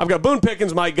Wood. I've got Boone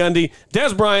Pickens, Mike Gundy,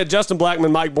 Des Bryant, Justin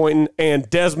Blackman, Mike Boynton, and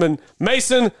Desmond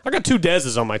Mason. I got 2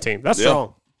 Dez's on my team. That's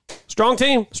strong. Strong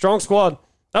team, strong squad.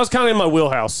 That was kind of in my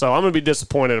wheelhouse, so I'm going to be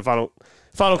disappointed if I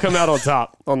don't come out on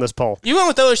top on this poll. You went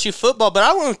with OSU football, but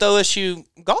I went with OSU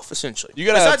golf, essentially. You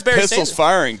got to have pistols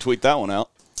firing. Tweet that one out.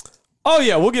 Oh,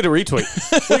 yeah, we'll get a retweet.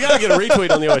 We got to get a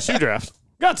retweet on the OSU draft.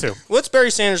 Got to. What's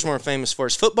Barry Sanders more famous for,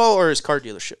 his football or his car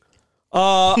dealership?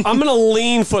 I'm going to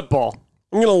lean football.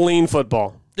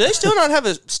 Do they still not have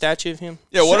a statue of him?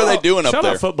 Yeah, what are they doing up Shout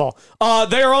there? out football.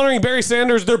 They are honoring Barry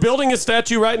Sanders. They're building a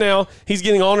statue right now. He's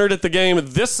getting honored at the game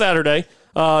this Saturday.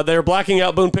 They're blacking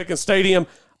out Boone Pickens Stadium.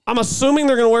 I'm assuming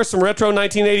they're going to wear some retro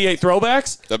 1988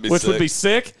 throwbacks, which would be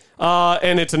sick.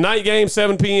 And it's a night game,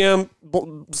 7 p.m.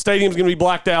 Stadium's going to be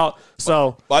blacked out.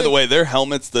 So, by the way, their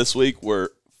helmets this week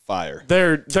were fire.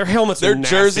 Their helmets, their are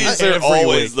nasty jerseys are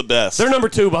always week. The best. They're number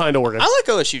 2 behind Oregon. I like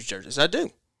OSU's jerseys. I do.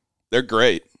 They're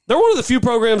great. They're one of the few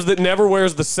programs that never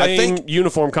wears the same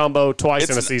uniform combo twice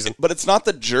in a season. But it's not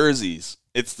the jerseys.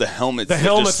 It's the helmets. The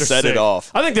helmets just are set sick. it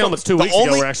off. I think the helmets 2 weeks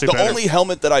ago were actually better. The only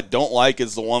helmet that I don't like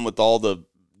is the one with all the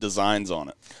designs on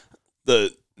it.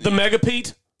 The Mega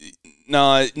Pete?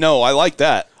 No, I like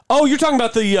that. Oh, you're talking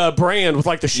about the brand with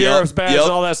like the sheriff's badge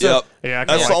and all that stuff? Yeah,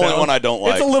 that's the only one I don't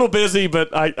like. It's a little busy,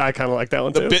 but I kind of like that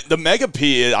one too. The Mega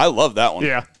P, I love that one.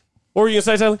 Yeah. What were you going to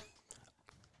say, Tyler?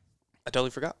 I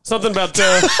totally forgot. Something about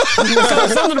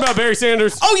something about Barry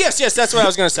Sanders. Oh, yes, that's what I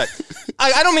was going to say.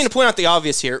 I don't mean to point out the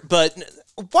obvious here, but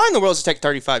why in the world does it take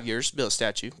 35 years to build a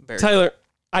statue? Barry? Tyler,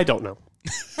 I don't know.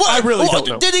 I really don't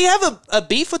know. Did he have a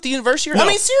beef with the university? No. I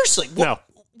mean, seriously. No.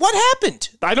 What happened?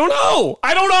 I don't know.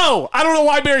 I don't know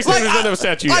why Barry Sanders doesn't have a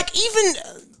statue yet.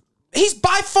 He's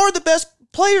by far the best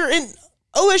player in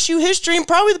OSU history and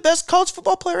probably the best college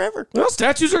football player ever. Well,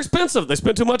 statues are expensive. They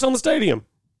spend too much on the stadium.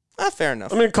 Fair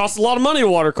enough. I mean, it costs a lot of money to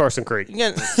water Carson Creek.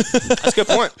 Yeah, that's a good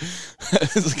point.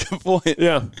 That's a good point.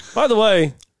 Yeah. By the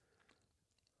way,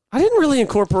 I didn't really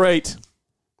incorporate,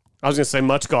 I was going to say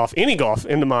any golf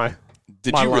into my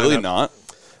Did you really not?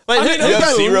 Wait, you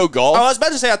have zero golf? I was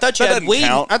about to say, I thought you had Whedon.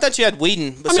 Count. I thought you had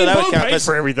Whedon. I mean, Boone paid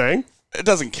for everything. It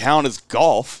doesn't count as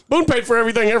golf. Boone paid for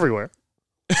everything everywhere.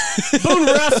 Boone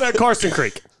rests at Carson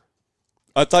Creek.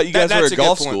 I thought you guys were a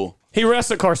golf school. He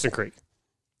rests at Carson Creek.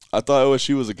 I thought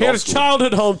OSU was a golf school. He had his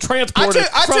childhood home transported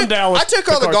from Dallas. I took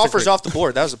all the golfers off the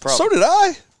board. That was the problem. So did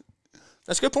I.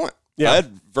 That's a good point. Yeah. I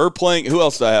had Verplank. Who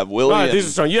else did I have? Willie. Right, these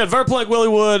are strong. You had Verplank, Willie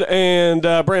Wood, and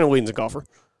Brandon Whedon's a golfer.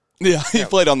 Yeah, he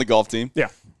played on the golf team. Yeah.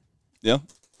 Yeah.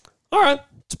 All right.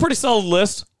 It's a pretty solid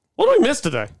list. What did we miss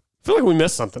today? I feel like we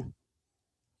missed something.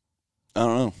 I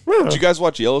don't know. Yeah. Did you guys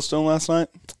watch Yellowstone last night?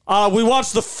 We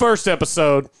watched the first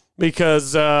episode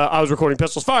because I was recording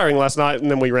Pistols Firing last night, and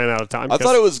then we ran out of time. I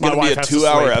thought it was going to be a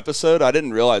 2-hour episode. I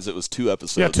didn't realize it was 2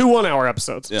 episodes. Yeah, 2 1-hour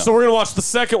episodes. Yeah. So we're going to watch the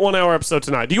second 1-hour episode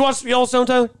tonight. Do you watch Yellowstone,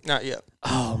 Tyler? Not yet.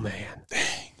 Oh, man.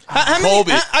 Dang.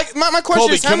 Colby, my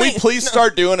question is, can we please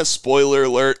start doing a spoiler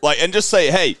alert? And just say,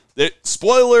 hey,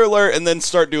 spoiler alert, and then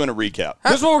start doing a recap.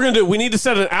 This is what we're going to do. We need to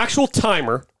set an actual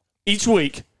timer each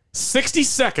week, 60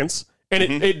 seconds, and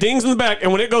it dings in the back,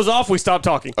 and when it goes off, we stop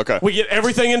talking. Okay. We get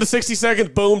everything into 60 seconds,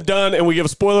 boom, done, and we give a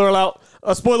spoiler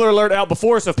alert out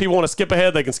before, so if people want to skip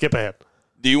ahead, they can skip ahead.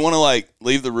 Do you want to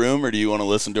leave the room, or do you want to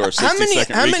listen to our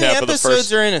 60-second recap how many of the episodes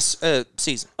first? are in a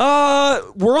season?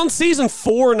 We're on season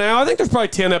 4 now. I think there's probably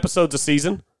 10 episodes a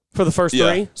season for the first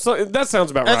 3. So that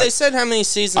sounds about right. Have they said how many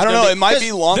seasons? I don't know. It might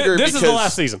be longer. This is the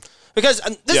last season. Because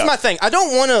this is my thing. I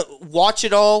don't want to watch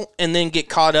it all and then get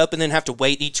caught up and then have to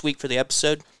wait each week for the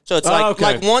episode. So it's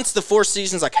like once the 4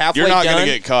 seasons halfway done, you're not going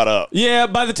to get caught up. Yeah,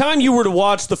 by the time you were to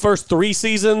watch the first 3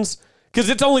 seasons, because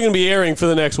it's only going to be airing for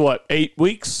the next 8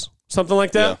 weeks, something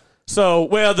like that. Yeah. So,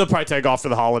 they'll probably take off for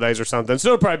the holidays or something. So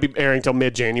it'll probably be airing till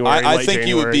mid-January. I think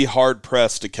you would be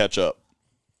hard-pressed to catch up.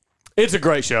 It's a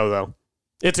great show, though.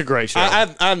 It's a great show.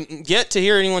 I've yet to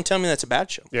hear anyone tell me that's a bad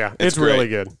show. Yeah, it's really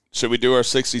good. Should we do our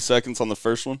 60 seconds on the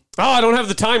first one? Oh, I don't have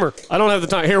the timer.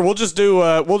 Here, we'll just do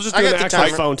an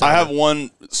actual phone timer. I have one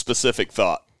specific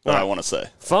thought that I want to say.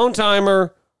 Phone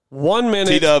timer, 1 minute.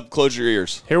 T-Dub, close your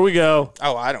ears. Here we go.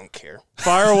 Oh, I don't care.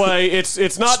 Fire away. It's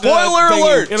not spoiler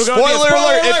alert. Spoiler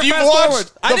alert. If you've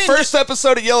watched the first episode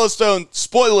episode of Yellowstone,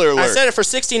 spoiler alert. I said it for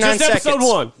 69 just seconds. Episode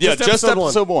 1. Yeah, just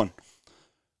episode 1.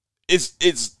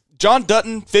 It's John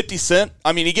Dutton, 50 Cent.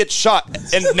 I mean, he gets shot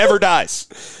and never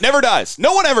dies. Never dies.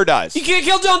 No one ever dies. You can't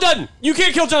kill John Dutton. You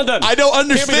can't kill John Dutton. I don't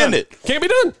understand it. Can't be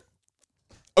done.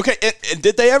 Okay, and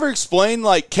did they ever explain,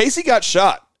 Casey got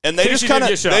shot, and they just kind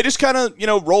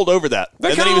of rolled over that,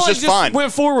 and then he was just fine.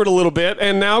 Went forward a little bit,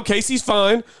 and now Casey's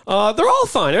fine. They're all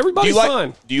fine. Everybody's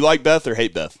fine. Do you like Beth or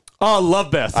hate Beth? Oh, I love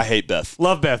Beth. I hate Beth.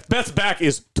 Love Beth. Beth's back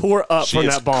is tore up from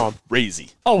that bomb. Crazy.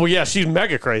 Oh, well, yeah, she's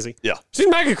mega crazy. Yeah. She's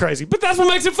mega crazy, but that's what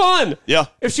makes it fun. Yeah.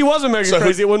 If she wasn't mega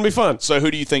crazy, it wouldn't be fun. So who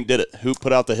do you think did it? Who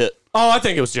put out the hit? Oh, I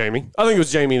think it was Jamie. I think it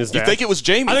was Jamie and his dad. You think it was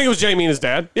Jamie? I think it was Jamie and his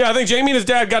dad. Yeah, I think Jamie and his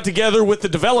dad got together with the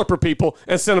developer people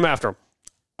and sent them after him.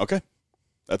 Okay.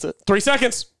 That's it. 3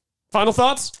 seconds. Final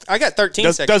thoughts? I got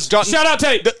 13 seconds. Shout out,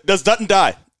 Tate. Does Dutton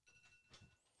die?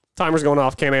 Timer's going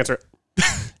off. Can't answer it.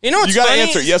 You know what's You got to funny?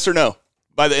 answer yes or no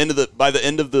by the end of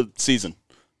the season.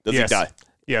 Does he die?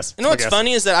 Yes. You know what's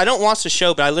funny is that I don't watch the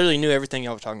show, but I literally knew everything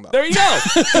y'all were talking about. There you go.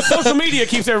 Social media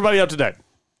keeps everybody up to date.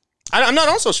 I'm not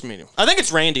on social media. I think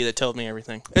it's Randy that told me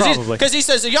everything. Probably. Because he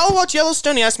says, y'all watch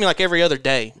Yellowstone? He asks me every other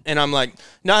day. And I'm like,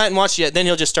 no, I hadn't watched it yet. Then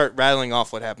he'll just start rattling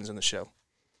off what happens in the show.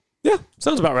 Yeah,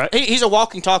 sounds about right. He's a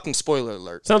walking, talking spoiler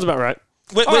alert. Sounds about right.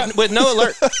 With no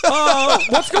alert.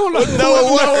 What's going on?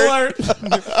 No alert.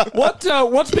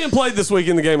 What's being played this week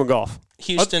in the game of golf?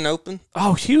 Houston Open.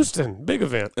 Oh, Houston. Big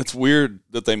event. It's weird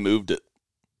that they moved it.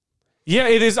 Yeah,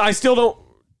 it is. I still don't.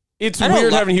 It's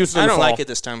weird having Houston in the fall. I don't like it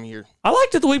this time of year. I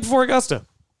liked it the week before Augusta.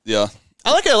 Yeah.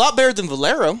 I like it a lot better than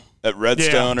Valero. At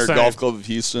Redstone or Golf Club of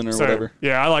Houston or whatever.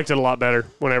 Yeah, I liked it a lot better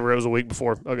whenever it was a week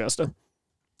before Augusta.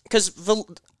 Because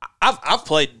I've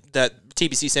played that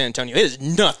TBC San Antonio. It is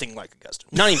nothing like Augusta.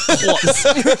 Not even close.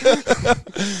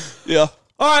 Yeah.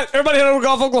 All right, everybody head over to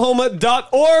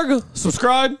golfoklahoma.org.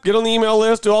 Subscribe, get on the email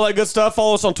list, do all that good stuff.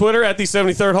 Follow us on Twitter at the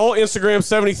 73rd Hole, Instagram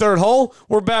 73rd Hole.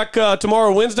 We're back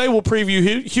tomorrow, Wednesday. We'll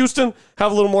preview Houston,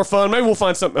 have a little more fun. Maybe we'll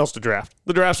find something else to draft.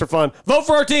 The drafts are fun. Vote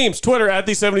for our teams. Twitter at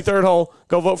the 73rd Hole.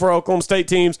 Go vote for our Oklahoma State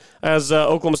teams, as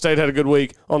Oklahoma State had a good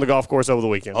week on the golf course over the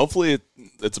weekend. Hopefully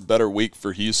it's a better week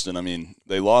for Houston. I mean,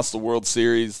 they lost the World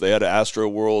Series. They had an Astro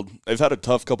World. They've had a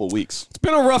tough couple weeks. It's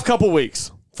been a rough couple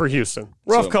weeks for Houston.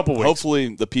 Rough couple weeks.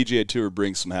 Hopefully the PGA Tour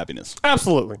brings some happiness.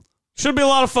 Absolutely. Should be a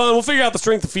lot of fun. We'll figure out the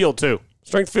strength of field, too.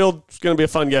 Strength of field is going to be a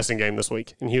fun guessing game this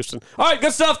week in Houston. All right,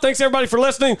 good stuff. Thanks, everybody, for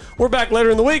listening. We're back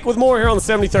later in the week with more here on the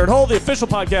 73rd Hole, the official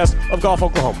podcast of Golf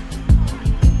Oklahoma.